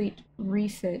complete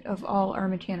refit of all our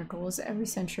mechanicals every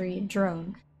century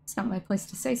drone. It's not my place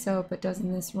to say so, but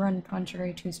doesn't this run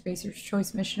contrary to Spacer's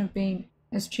Choice mission of being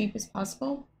as cheap as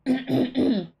possible?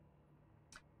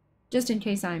 Just in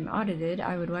case I'm audited,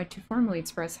 I would like to formally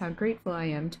express how grateful I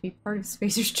am to be part of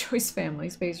Spacer's Choice family.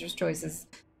 Spacer's Choice is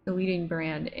the leading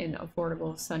brand in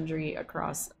affordable sundry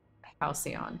across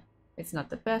Halcyon. It's not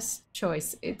the best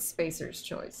choice, it's Spacer's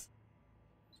Choice.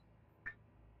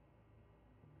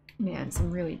 Man,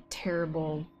 some really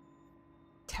terrible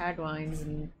taglines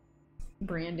and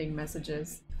branding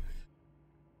messages.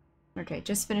 Okay,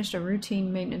 just finished a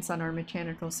routine maintenance on our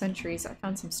mechanical sentries. I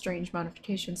found some strange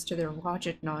modifications to their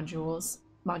logic modules.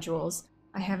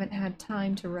 I haven't had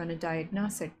time to run a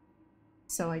diagnostic,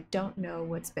 so I don't know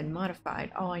what's been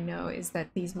modified. All I know is that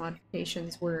these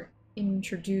modifications were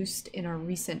introduced in our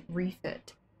recent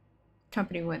refit. The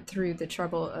company went through the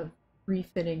trouble of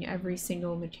refitting every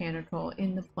single mechanical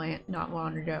in the plant not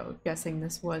long ago, guessing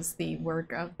this was the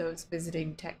work of those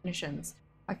visiting technicians.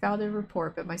 I filed a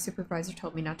report, but my supervisor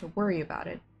told me not to worry about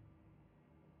it.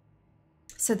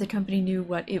 Said the company knew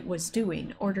what it was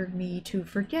doing, ordered me to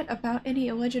forget about any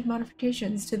alleged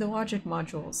modifications to the logic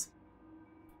modules.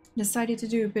 Decided to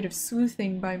do a bit of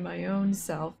sleuthing by my own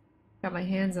self. Got my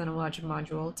hands on a logic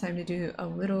module. Time to do a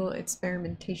little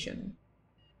experimentation.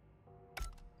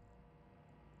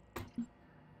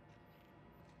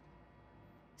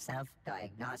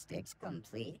 Self-diagnostics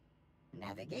complete.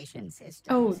 Navigation systems.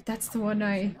 Oh, that's the one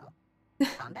I...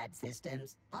 Combat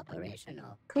systems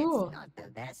operational. Cool. It's not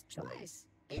the best choice.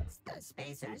 It's the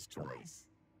Spacer's Choice.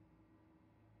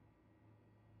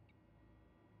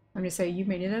 I'm gonna say you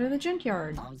made it out of the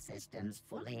junkyard. All systems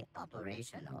fully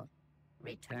operational.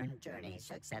 Return journey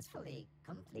successfully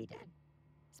completed.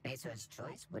 Spacer's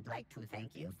Choice would like to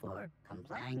thank you for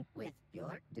complying with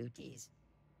your duties.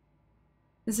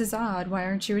 This is odd. Why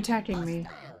aren't you attacking me?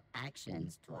 Hostile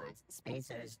actions towards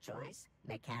Spacer's Choice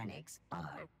mechanics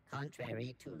are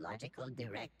contrary to logical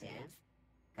directive.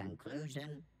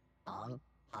 Conclusion: all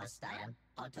hostile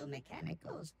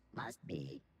automechanicals must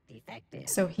be defective.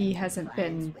 So he hasn't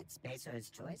been... With Spacer's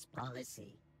Choice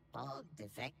policy, all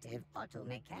defective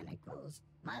automechanicals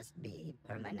must be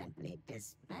permanently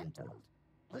dismantled.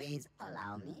 Please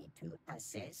allow me to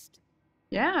assist.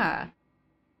 Yeah.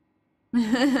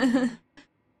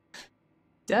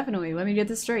 Definitely. Let me get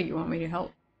this straight. You want me to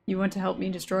help? You want to help me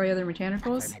destroy other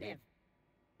mechanicals? Affirmative.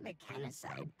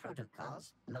 Mechanicide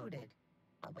protocols loaded.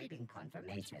 Awaiting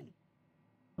confirmation.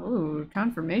 Ooh,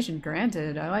 confirmation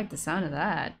granted. I like the sound of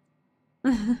that.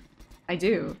 I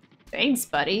do. Thanks,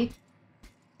 buddy.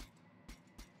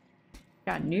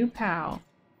 Got a new pal.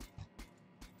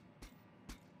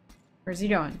 Where's he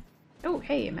going? Oh,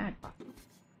 hey, a mad bot.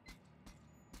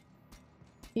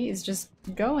 He is just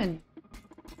going.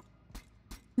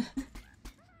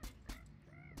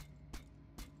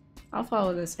 I'll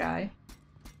follow this guy.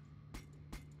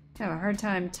 I have a hard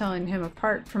time telling him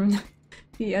apart from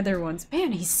the other ones.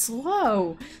 Man, he's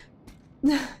slow!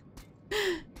 A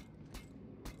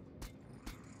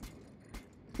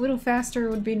little faster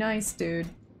would be nice, dude.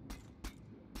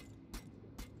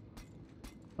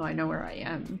 Well, I know where I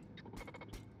am.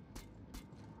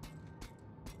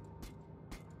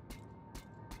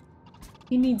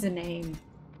 He needs a name.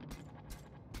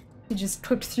 He just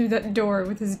cooked through that door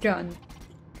with his gun.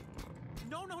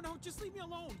 No, no, no, just leave me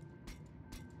alone.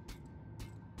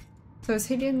 So is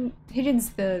Hidden's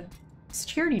the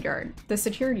security guard, the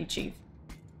security chief.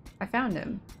 I found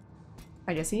him.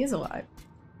 I guess he is alive.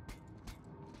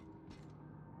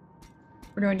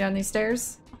 We're going down these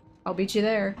stairs. I'll beat you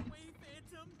there. Wait,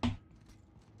 Phantom.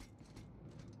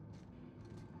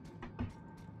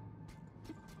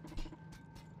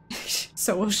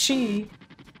 So will she.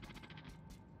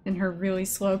 In her really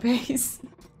slow pace.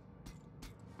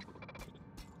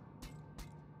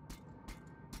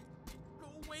 Go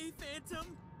away,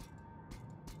 Phantom.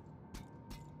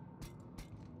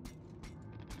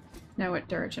 Now what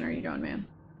direction are you going, man?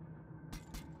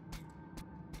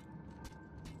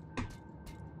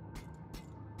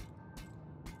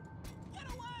 Get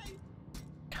away.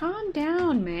 Calm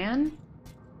down, man.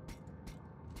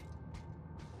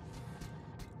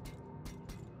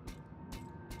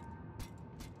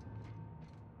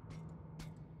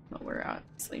 Well, we're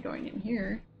obviously going in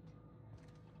here.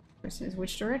 Question is,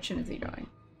 which direction is he going?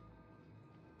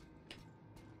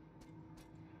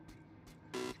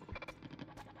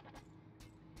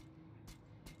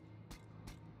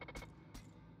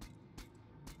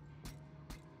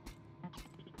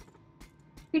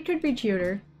 He could be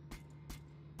cuter.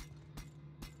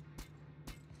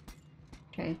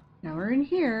 Okay, now we're in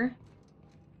here.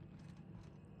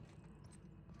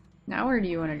 Now where do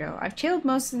you want to go? I've killed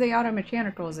most of the auto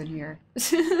mechanicals in here.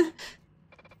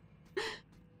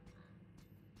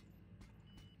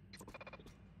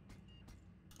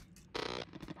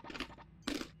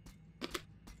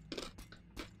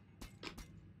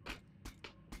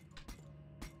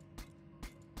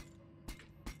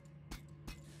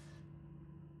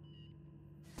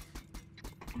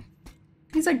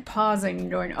 He's like pausing and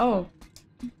going, oh,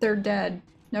 they're dead.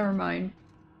 Never mind.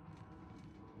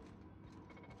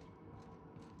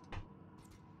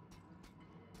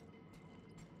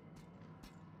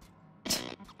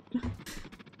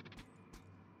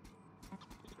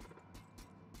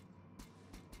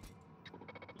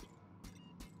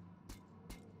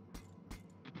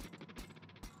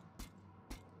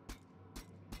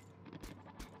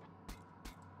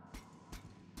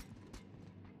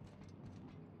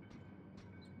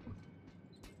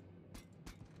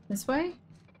 This way?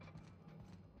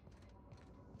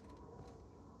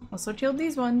 Also killed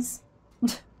these ones.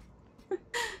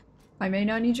 I may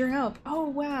not need your help. Oh,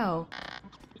 wow.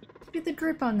 Look at the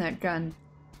grip on that gun.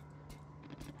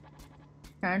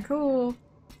 Kinda cool.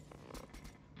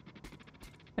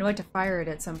 I'd like to fire it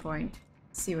at some point.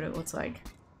 See what it looks like.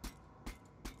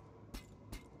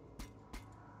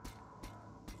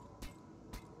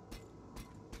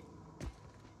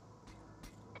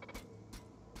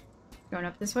 Going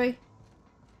up this way?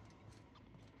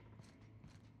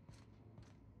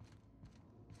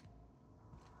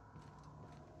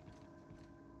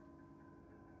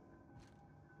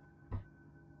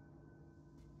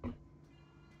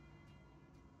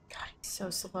 God, he's so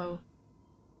slow.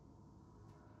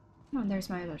 Oh, and there's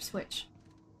my other switch.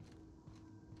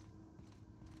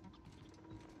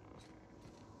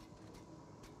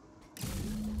 That's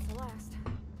the last.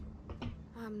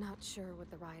 I'm not sure what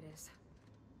the ride is.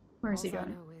 Where is he All I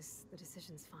going? know is the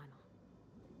decision's final.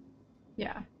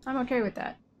 Yeah, I'm okay with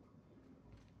that.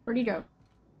 Where'd he go?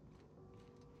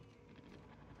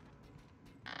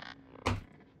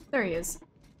 There he is.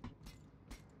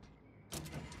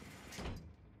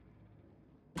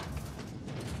 Is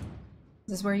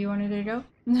this where you wanted to go?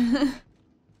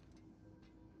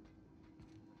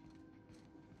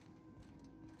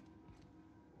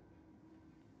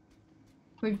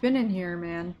 We've been in here,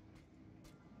 man.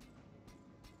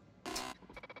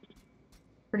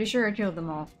 Pretty sure I killed them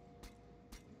all.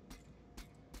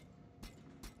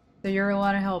 So you're a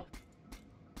lot of help.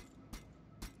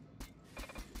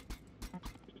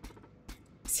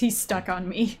 He's stuck on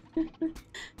me.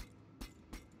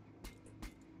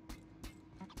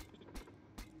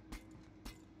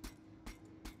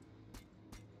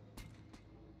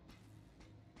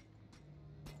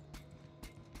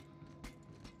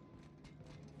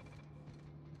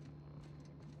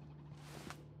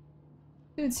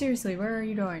 Dude, seriously, where are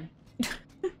you going?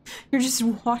 You're just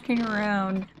walking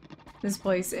around this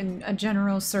place in a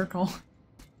general circle.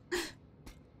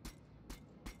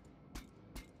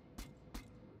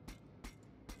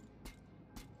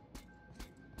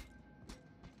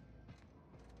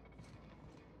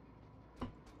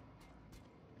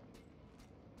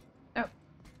 Oh.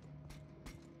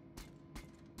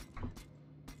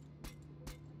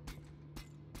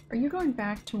 Are you going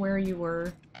back to where you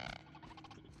were?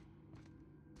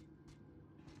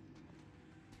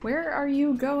 Where are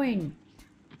you going?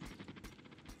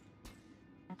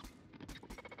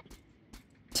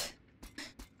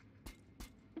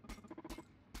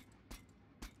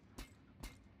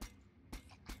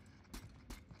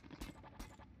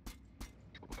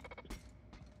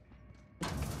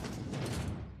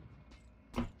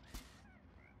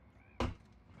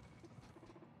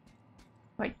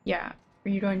 Like, yeah. Are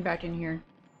you going back in here?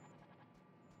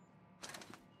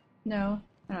 No?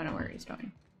 I don't know where he's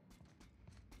going.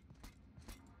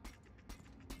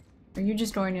 Are you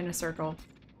just going in a circle?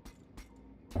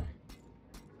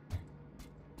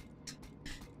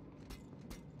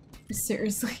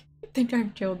 Seriously? I think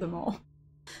I've killed them all.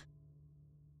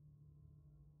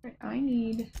 Right, I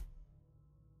need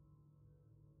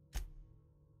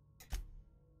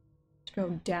to go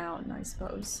down, I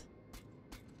suppose.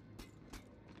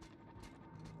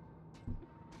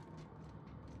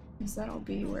 Because that'll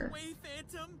be where Way,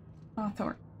 Phantom!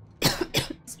 Hawthorne,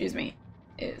 excuse me,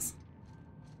 is.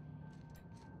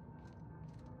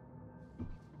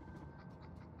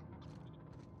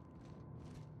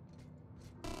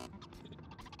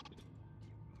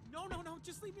 No,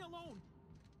 just leave me alone.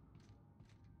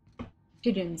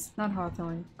 Higgins, not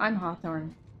Hawthorne. I'm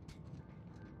Hawthorne.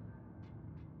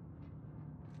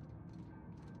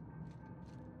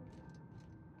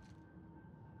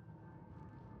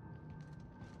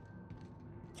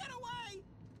 Get away!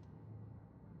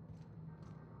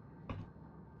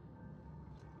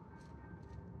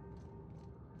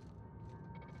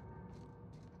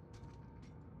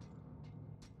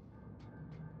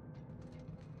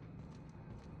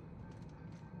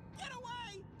 Get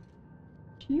away!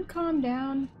 Can you calm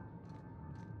down?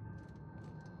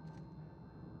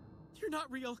 You're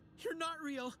not real. You're not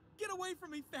real. Get away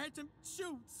from me, Phantom.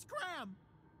 Shoot! Scram!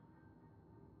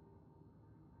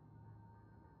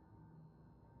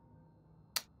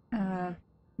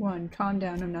 One, calm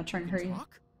down. I'm not trying to hurt you.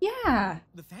 Talk? Yeah!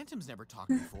 The Phantom's never talked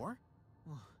before.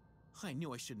 I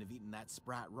knew I shouldn't have eaten that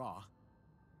sprat raw.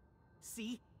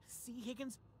 See,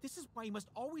 Higgins? This is why you must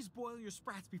always boil your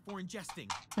sprats before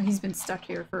ingesting. So he's been stuck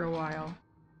here for a while.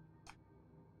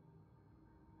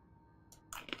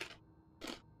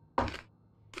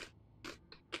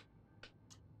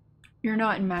 You're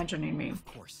not imagining me. Of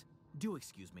course. Do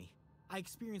excuse me. I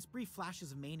experience brief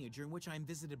flashes of mania during which I am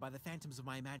visited by the phantoms of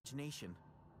my imagination.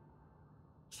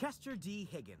 Chester D.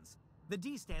 Higgins. The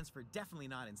D stands for definitely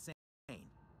not insane.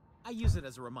 I use it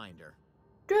as a reminder.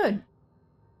 Good.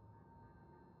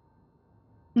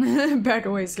 Back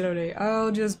away slowly.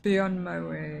 I'll just be on my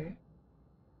way.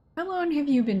 How long have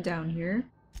you been down here?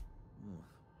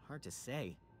 Hard to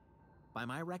say. By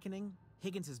my reckoning,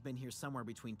 Higgins has been here somewhere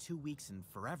between 2 weeks and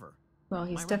forever. Well,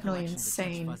 he's My definitely recollection's a touch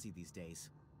insane. fuzzy these days.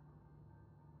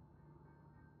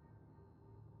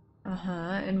 Uh-huh,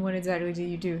 and what exactly do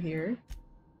you do here?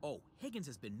 Oh, Higgins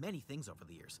has been many things over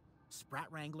the years. Sprat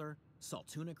Wrangler,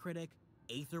 Saltuna Critic,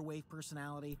 Aetherwave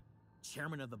Personality,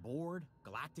 Chairman of the Board,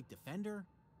 Galactic Defender,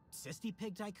 Sisty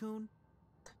Pig Tycoon.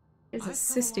 It's a I've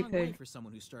come sisty a long way pig. for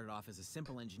someone who started off as a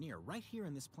simple engineer right here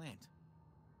in this plant.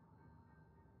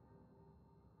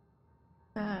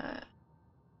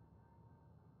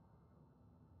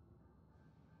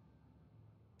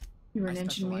 You were an I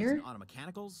specialized engineer? in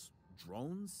automechanicals,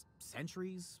 drones,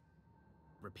 sentries.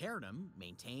 Repaired them,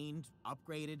 maintained,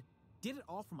 upgraded. Did it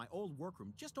all from my old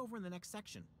workroom just over in the next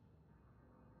section.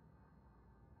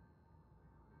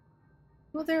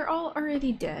 Well, they're all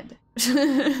already dead.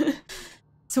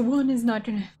 So one is not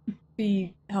gonna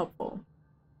be helpful.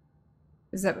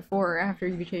 Is that before or after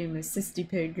you became a Sisty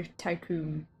Pig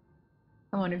Tycoon?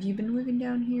 How long have you been living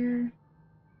down here?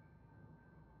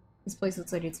 This place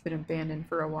looks like it's been abandoned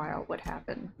for a while. What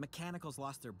happened? Mechanicals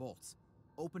lost their bolts.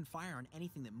 Opened fire on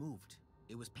anything that moved.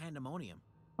 It was pandemonium.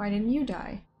 Why didn't you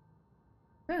die?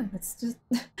 Oh, that's just...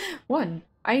 one.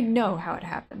 I know how it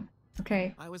happened.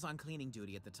 Okay. I was on cleaning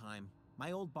duty at the time.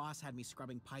 My old boss had me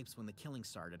scrubbing pipes when the killing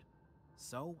started.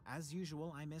 So, as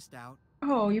usual, I missed out.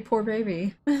 Oh, you poor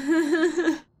baby.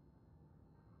 Been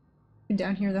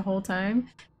down here the whole time?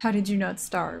 How did you not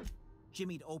starve?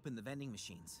 Jimmy'd opened the vending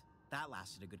machines. That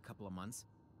lasted a good couple of months.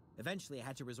 Eventually, I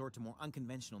had to resort to more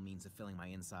unconventional means of filling my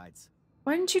insides.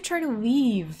 Why didn't you try to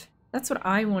leave? That's what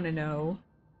I want to know.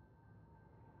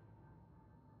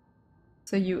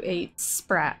 So you ate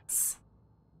sprats.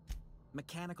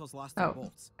 Mechanicals lost their Oh.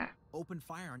 bolts. Opened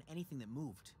fire on anything that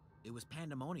moved. It was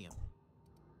pandemonium.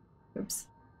 Oops.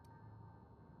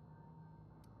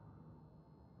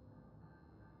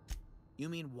 You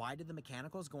mean, why did the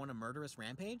mechanicals go on a murderous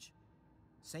rampage?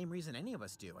 Same reason any of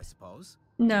us do, I suppose.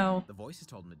 No. The voices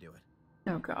told them to do it.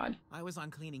 Oh god. I was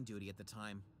on cleaning duty at the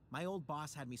time. My old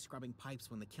boss had me scrubbing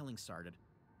pipes when the killing started.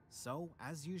 So,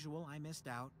 as usual, I missed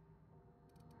out.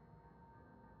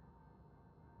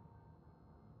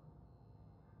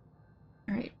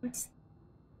 Alright,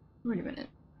 wait a minute.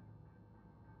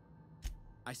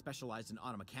 I specialized in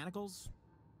auto mechanicals.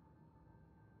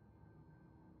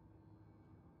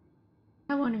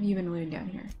 How long have you been living down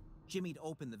here? Jimmy'd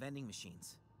opened the vending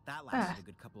machines. That lasted a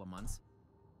good couple of months.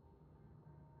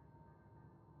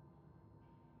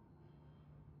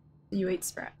 You ate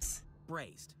sprats.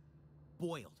 Braised,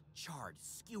 boiled, charred,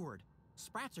 skewered.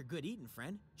 Sprats are good eating,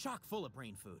 friend. Chock full of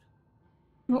brain food.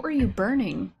 What were you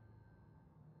burning?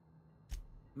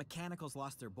 Mechanicals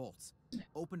lost their bolts.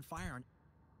 Opened fire on...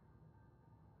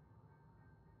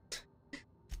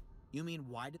 You mean,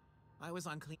 why did... I was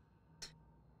on clean...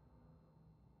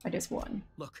 I just won.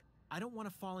 Look, I don't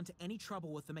want to fall into any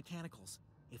trouble with the mechanicals.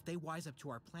 If they wise up to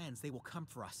our plans, they will come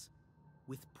for us.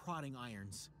 With prodding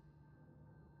irons.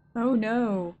 Oh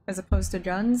no. As opposed to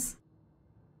guns?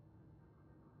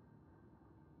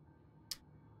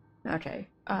 Okay.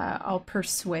 I'll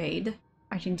persuade.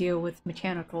 I can deal with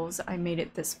mechanicals. I made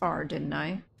it this far, didn't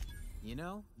I? You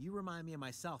know, you remind me of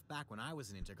myself back when I was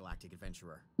an intergalactic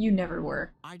adventurer. You never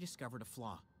were. I discovered a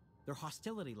flaw. Their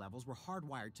hostility levels were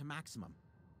hardwired to maximum.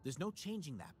 There's no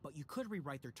changing that, but you could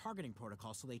rewrite their targeting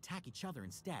protocol so they attack each other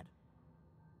instead.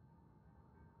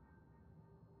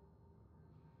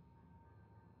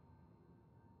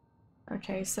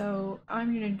 Okay, so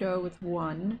I'm gonna go with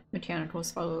one.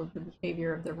 Mechanicals follow the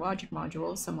behavior of their logic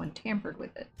module. Someone tampered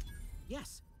with it.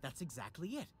 Yes, that's exactly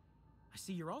it. I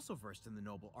see you're also versed in the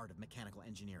noble art of mechanical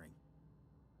engineering.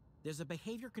 There's a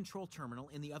behavior control terminal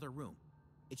in the other room.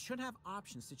 It should have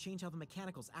options to change how the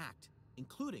mechanicals act,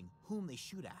 including whom they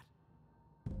shoot at.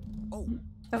 Oh,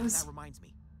 That was... that reminds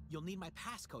me. You'll need my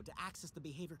passcode to access the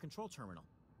behavior control terminal.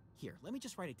 Here, let me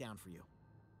just write it down for you.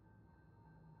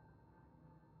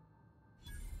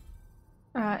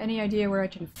 Any idea where I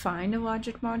can find a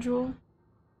logic module?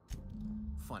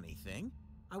 Funny thing,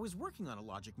 I was working on a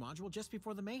logic module just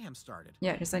before the mayhem started.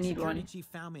 Yeah, because I need Security one. chief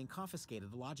found me and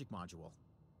confiscated the logic module.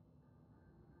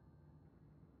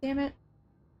 Damn it.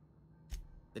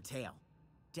 The tail.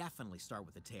 Definitely start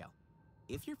with the tail.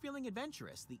 If you're feeling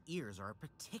adventurous, the ears are a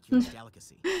particular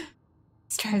delicacy.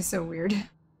 This guy is so weird.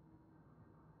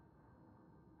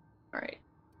 Alright.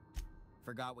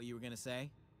 Forgot what you were gonna say?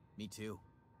 Me too.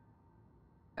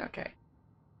 Okay.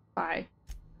 Bye.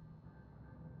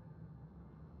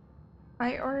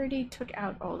 I already took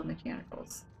out all the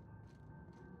mechanicals.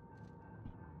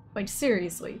 Like,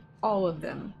 seriously. All of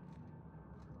them.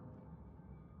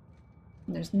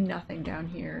 And there's nothing down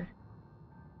here.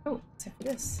 Oh, except for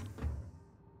this.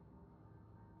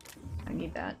 I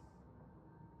need that.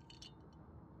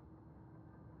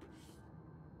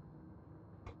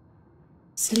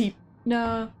 Sleep.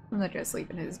 No, I'm not gonna sleep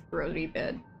in his grody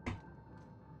bed.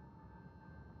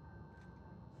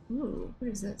 Ooh, what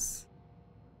is this?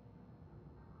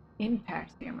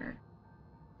 Impact hammer.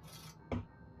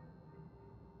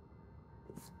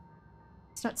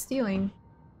 It's not stealing.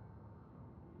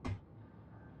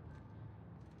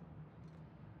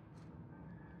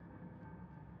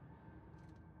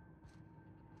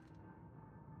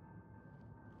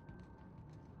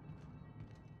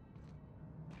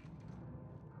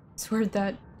 So where'd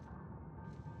that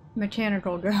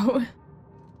mechanical go?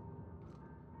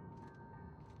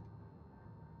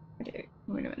 Okay,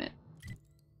 wait a minute.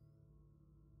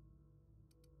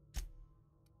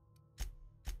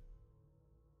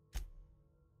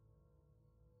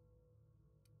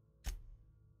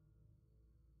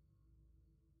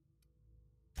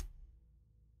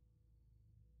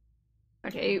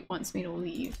 Okay, it wants me to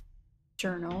leave.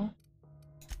 Journal.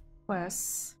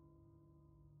 Quests.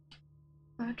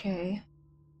 Okay.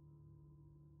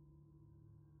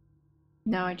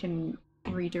 Now I can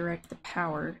redirect the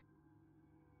power.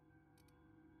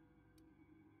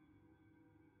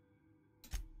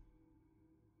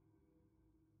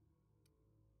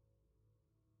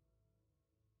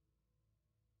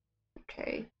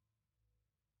 Okay.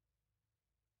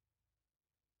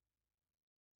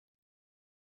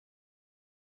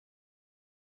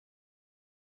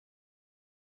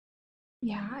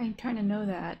 Yeah, I kind of know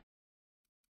that.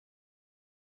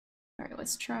 Alright,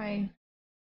 let's try.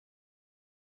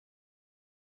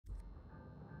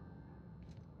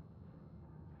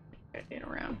 Get it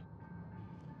around.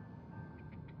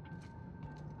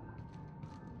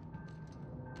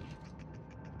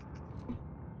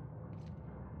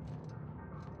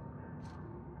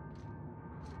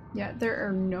 Yeah, there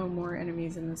are no more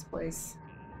enemies in this place.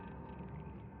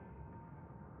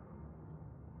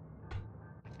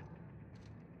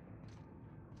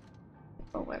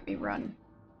 Oh, let me run.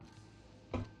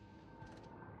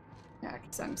 Yeah,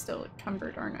 because I'm still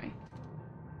encumbered, aren't I?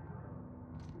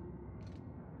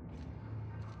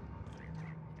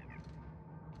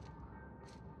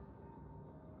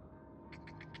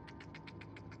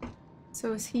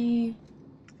 So is he...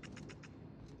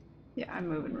 Yeah, I'm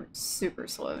moving super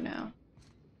slow now.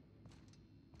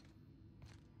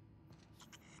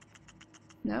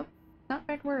 Nope, not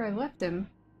back where I left him.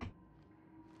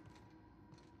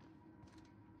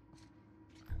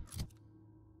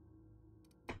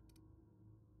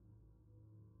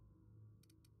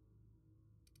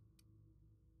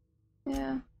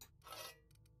 Yeah,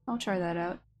 I'll try that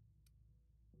out.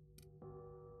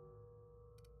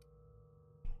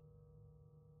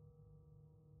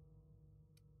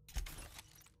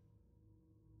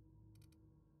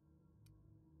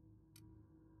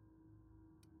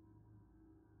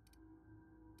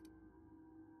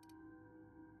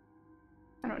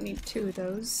 I don't need two of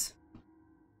those.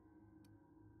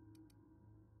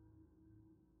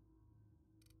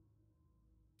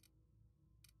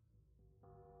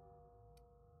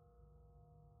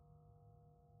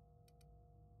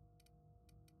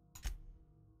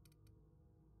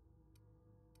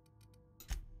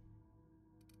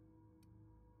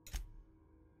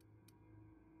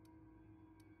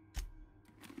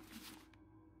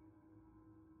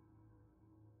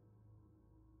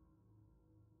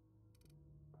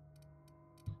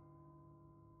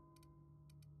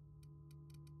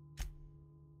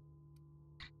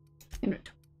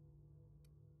 Inventory.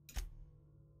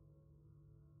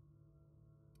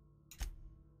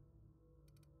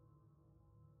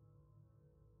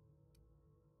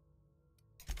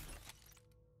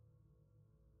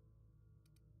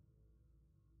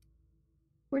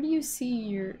 Where do you see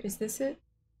your... Is this it?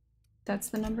 That's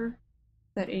the number?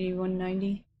 That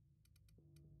 8190?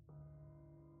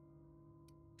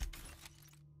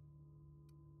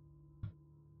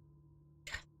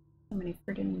 So many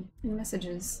friggin'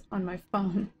 messages on my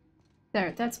phone.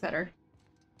 There, that's better.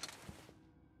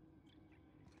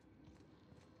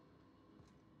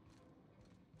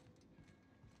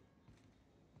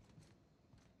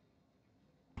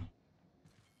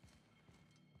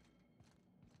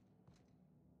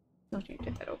 Don't you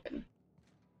get that open.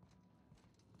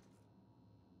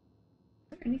 Is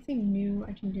there anything new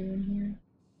I can do in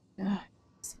here? Ugh,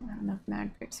 there's not enough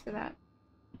mag picks for that.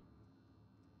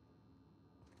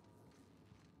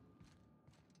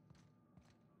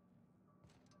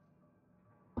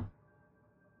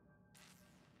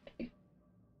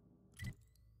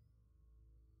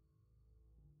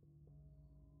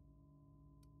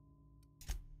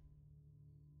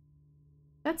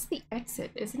 That's the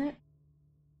exit, isn't it?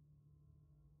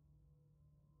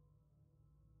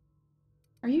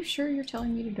 Are you sure you're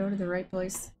telling me to go to the right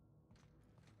place?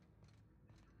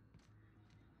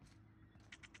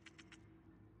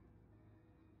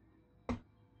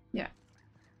 Yeah,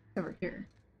 over here.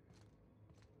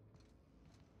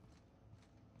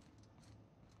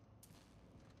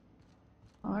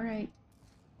 Alright.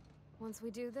 Once we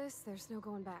do this, there's no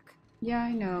going back. Yeah,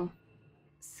 I know.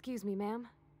 Excuse me, ma'am.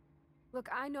 Look,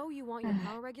 I know you want your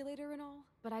power regulator and all,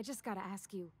 but I just gotta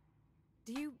ask you.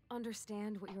 Do you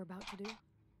understand what you're about to do?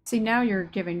 See, now you're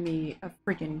giving me a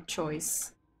freaking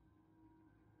choice.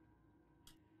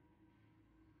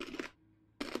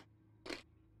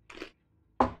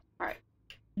 Alright.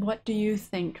 What do you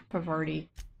think, Pavarti?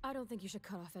 I don't think you should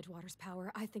cut off Edgewater's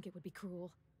power. I think it would be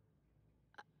cruel.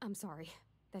 I'm sorry.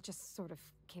 That just sort of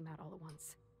came out all at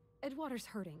once. Edgewater's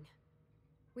hurting.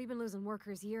 We've been losing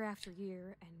workers year after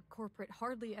year, and corporate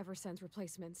hardly ever sends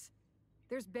replacements.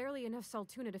 There's barely enough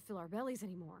Saltuna to fill our bellies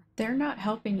anymore. They're not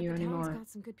helping you The anymore. town's got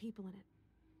some good people in it.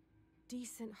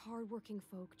 Decent, hard-working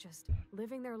folk just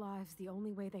living their lives the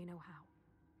only way they know how.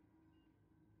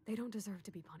 They don't deserve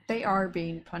to be punished. They are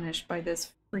being punished by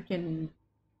this freaking...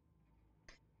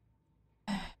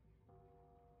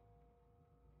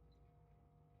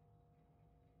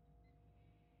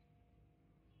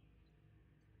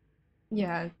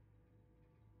 Yeah.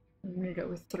 I'm gonna go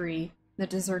with 3. The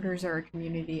deserters are a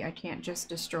community. I can't just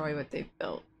destroy what they've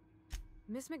built.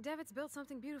 Miss McDevitt's built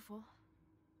something beautiful.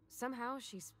 Somehow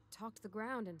she's talked the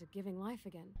ground into giving life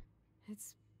again.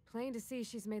 It's plain to see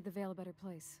she's made the Vale a better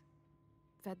place.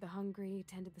 Fed the hungry,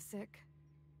 tended the sick.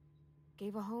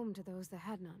 Gave a home to those that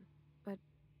had none. But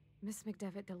Miss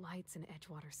McDevitt delights in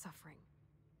Edgewater's suffering.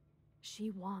 She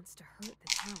wants to hurt the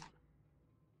town.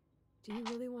 Do you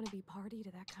really want to be party to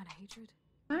that kind of hatred?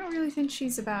 I don't really think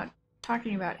she's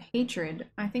talking about hatred.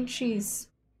 I think she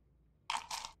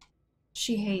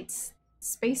hates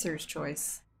Spacer's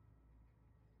choice.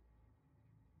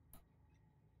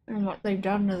 And what they've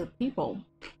done to the people.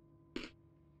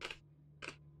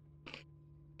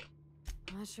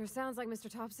 That sure sounds like Mr.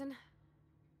 Thompson.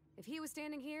 If he was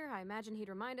standing here, I imagine he'd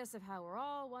remind us of how we're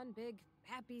all one big,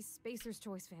 happy Spacer's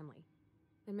Choice family.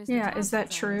 In Mr. Yeah, is that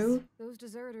Thompson's true? eyes, those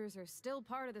deserters are still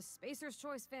part of the Spacer's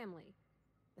Choice family.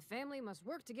 The family must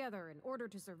work together in order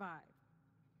to survive.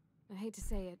 I hate to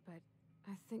say it, but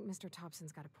I think Mr.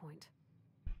 Thompson's got a point.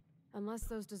 Unless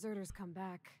those deserters come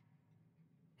back,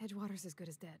 Edgewater's as good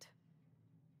as dead.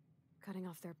 Cutting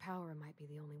off their power might be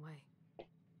the only way.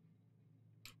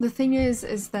 The thing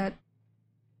is that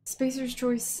Spacer's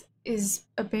Choice is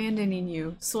abandoning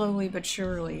you, slowly but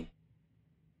surely.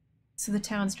 So the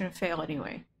town's gonna fail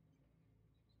anyway.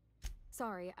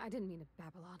 Sorry, I didn't mean to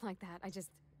babble on like that.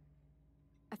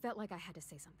 I felt like I had to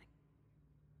say something.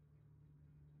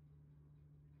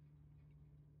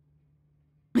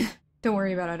 Don't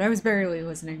worry about it. I was barely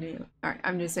listening to you. Alright,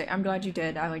 I'm just saying, I'm glad you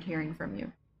did. I like hearing from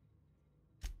you.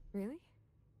 Really?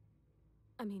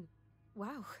 I mean,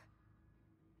 wow.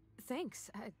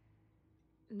 Thanks.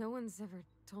 No one's ever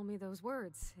told me those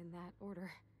words in that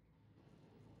order.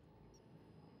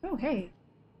 Oh, hey.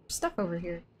 Stuff over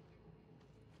here.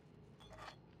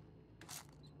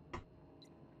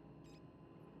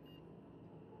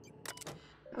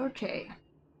 Okay.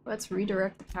 Let's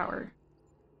redirect the power.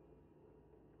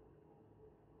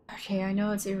 Okay, I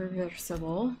know it's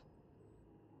irreversible.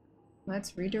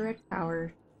 Let's redirect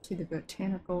power to the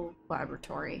botanical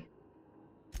laboratory.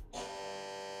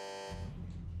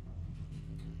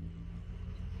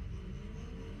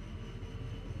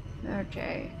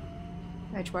 Okay.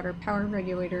 Edgewater power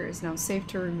regulator is now safe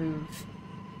to remove.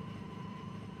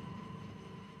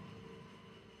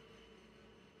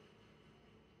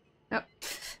 Oh.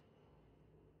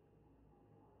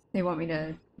 They want me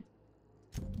to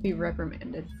be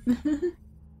reprimanded.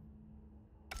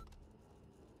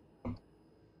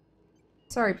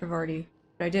 Sorry, Pavarti,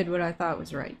 but I did what I thought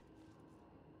was right.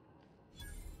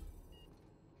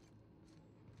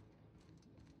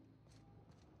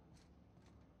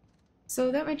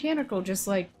 So that mechanical just,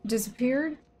 like,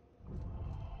 disappeared?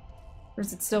 Or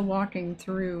is it still walking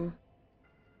through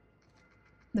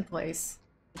the place?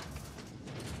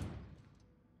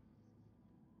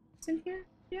 It's in here?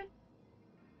 Yeah?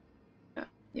 Oh,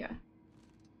 yeah.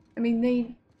 I mean,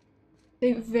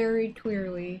 they very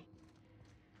clearly...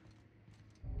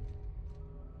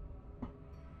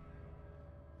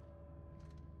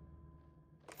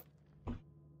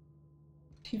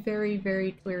 Very,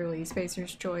 very clearly,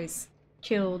 Spacer's Choice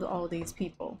killed all these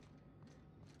people.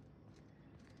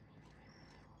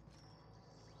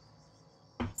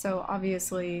 So,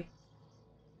 obviously...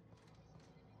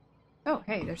 Oh,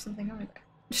 hey, there's something over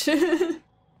there.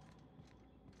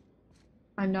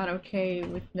 I'm not okay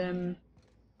with them...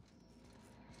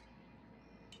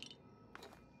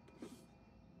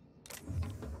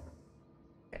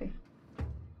 Okay.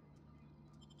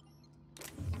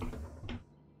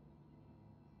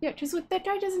 Yeah, because look, that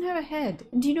guy doesn't have a head.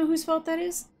 And do you know whose fault that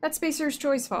is? That's Spacer's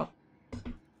Choice fault.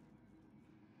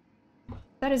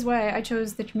 That is why I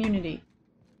chose the community.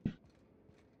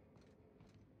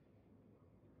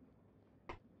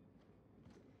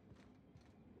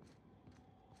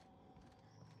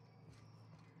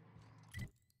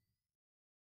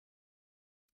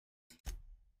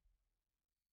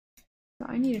 So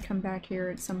I need to come back here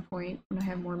at some point when I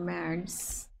have more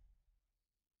mags.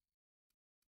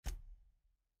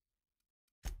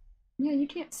 Yeah, you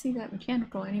can't see that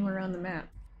mechanical anywhere on the map.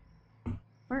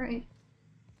 Alright.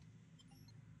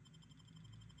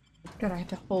 God, I have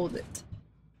to hold it.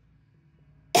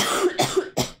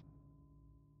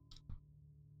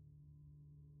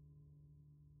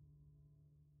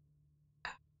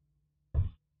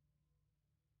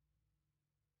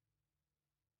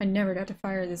 I never got to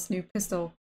fire this new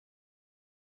pistol.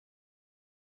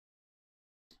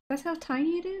 That's how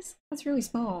tiny it is? That's really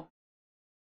small.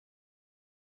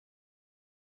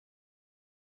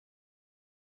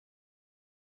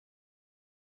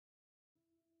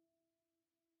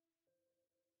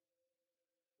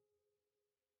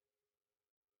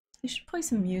 They should play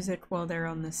some music while they're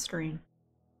on this screen.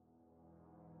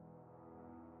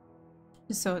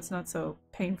 Just so it's not so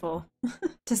painful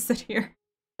to sit here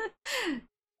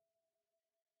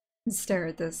and stare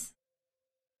at this.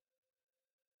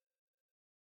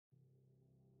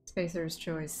 Spacer's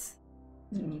choice.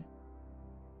 There's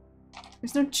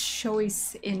no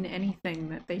choice in anything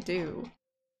that they do.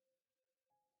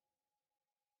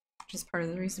 Which is part of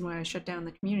the reason why I shut down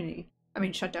the community. I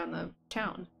mean, shut down the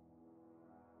town.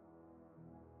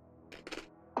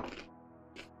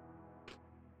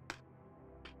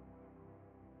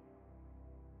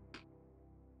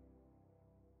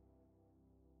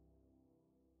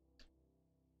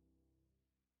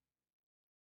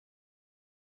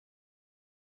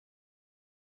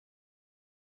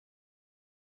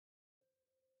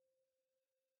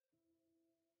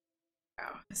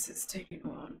 Wow, this is taking a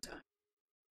long time.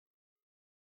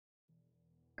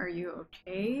 Are you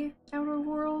okay, Outer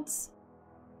Worlds?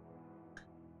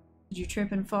 Did you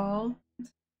trip and fall?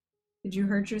 Did you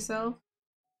hurt yourself?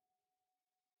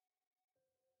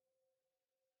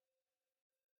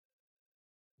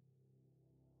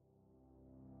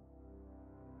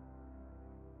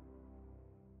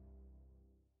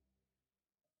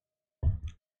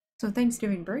 So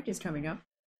Thanksgiving break is coming up.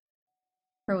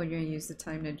 Probably gonna use the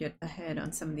time to get ahead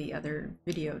on some of the other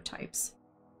video types.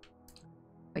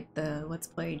 Like the Let's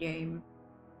Play game,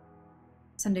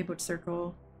 Sunday Book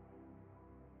Circle,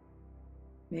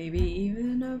 maybe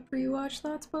even a pre-watch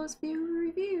thoughts post-view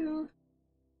review.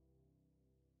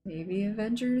 Maybe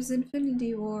Avengers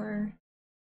Infinity War.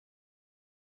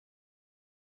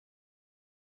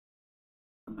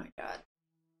 Oh my god.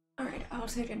 Alright, I'll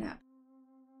take a nap.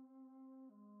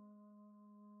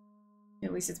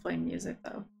 At least it's playing music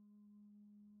though.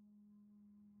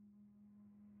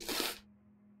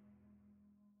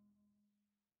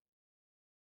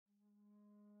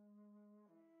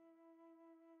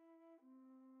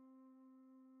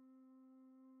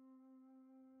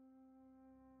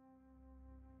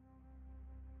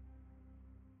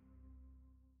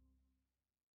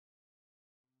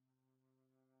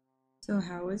 So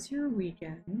how was your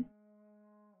weekend?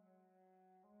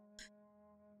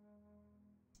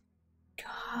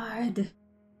 God,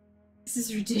 this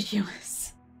is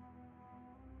ridiculous.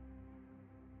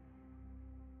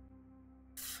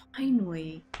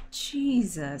 Finally,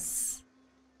 Jesus.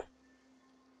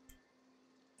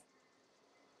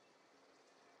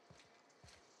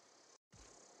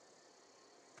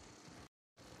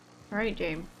 Alright,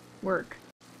 game, work.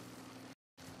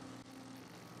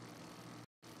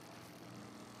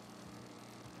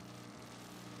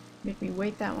 Make me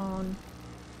wait that long.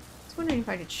 I was wondering if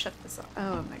I could shut this off.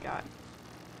 Oh my god.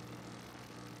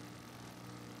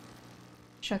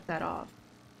 Shut that off.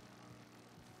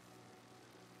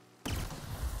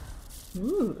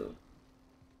 Ooh.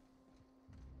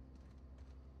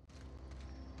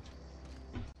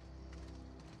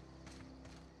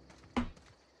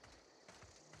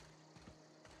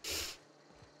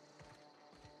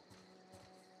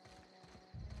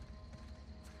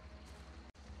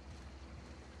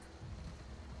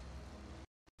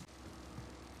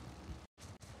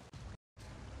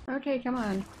 Okay, come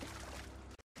on.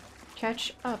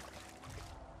 Catch up.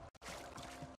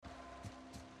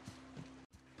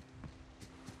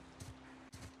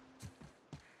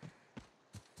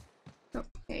 Oh,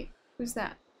 hey, who's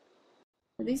that?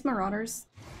 Are these marauders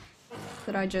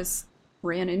that I just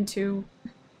ran into?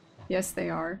 Yes, they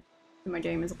are. And my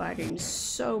game is lagging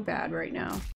so bad right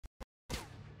now.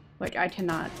 Like, I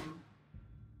cannot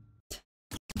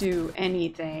do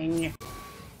anything.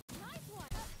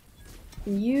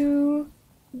 You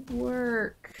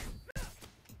work.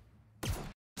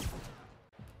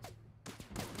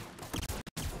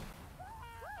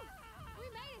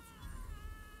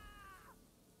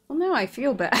 Well, now I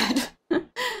feel bad. Should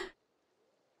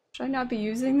I not be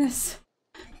using this?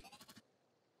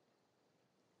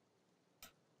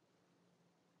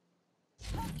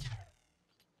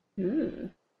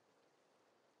 Ooh.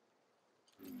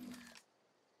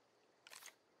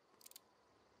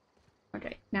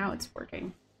 Okay, now it's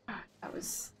working. Ah, that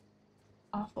was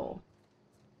awful.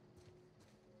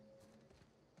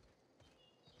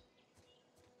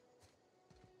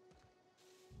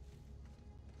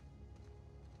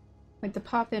 Like, the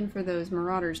pop-in for those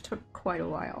marauders took quite a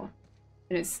while.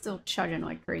 And it's still chugging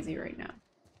like crazy right now.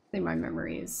 I think my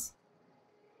memory is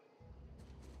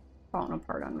falling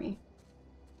apart on me.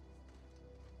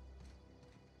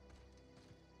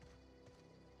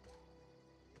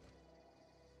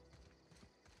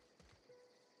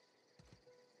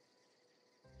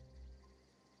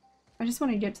 I just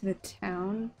want to get to the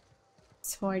town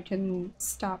so I can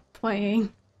stop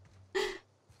playing.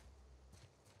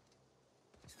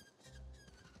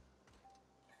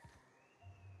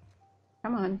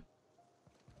 Come on.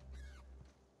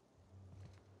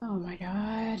 Oh my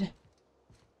god.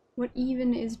 What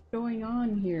even is going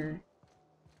on here?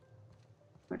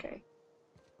 Okay.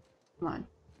 Come on.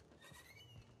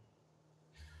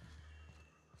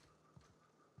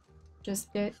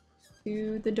 Just get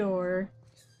to the door.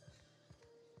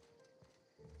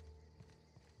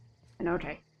 And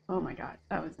okay. Oh my god,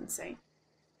 that was insane.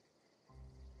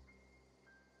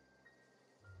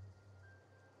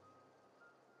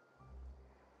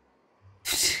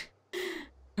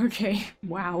 Okay,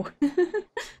 wow.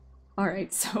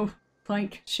 Alright, so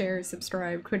like, share,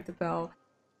 subscribe, click the bell,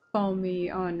 follow me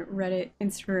on Reddit,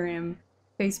 Instagram,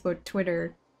 Facebook,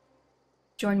 Twitter,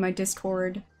 join my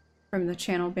Discord from the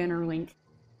channel banner link,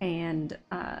 and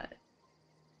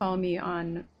follow me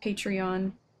on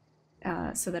Patreon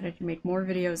so that I can make more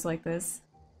videos like this,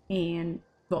 and,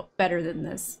 well, better than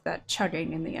this. That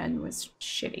chugging in the end was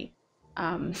shitty.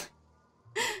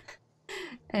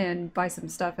 And buy some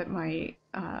stuff at my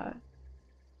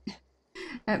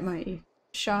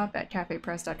shop at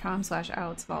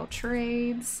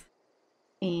cafepress.com/AlexVolTrades,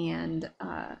 and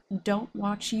don't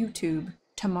watch YouTube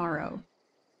tomorrow.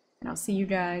 And I'll see you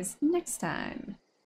guys next time.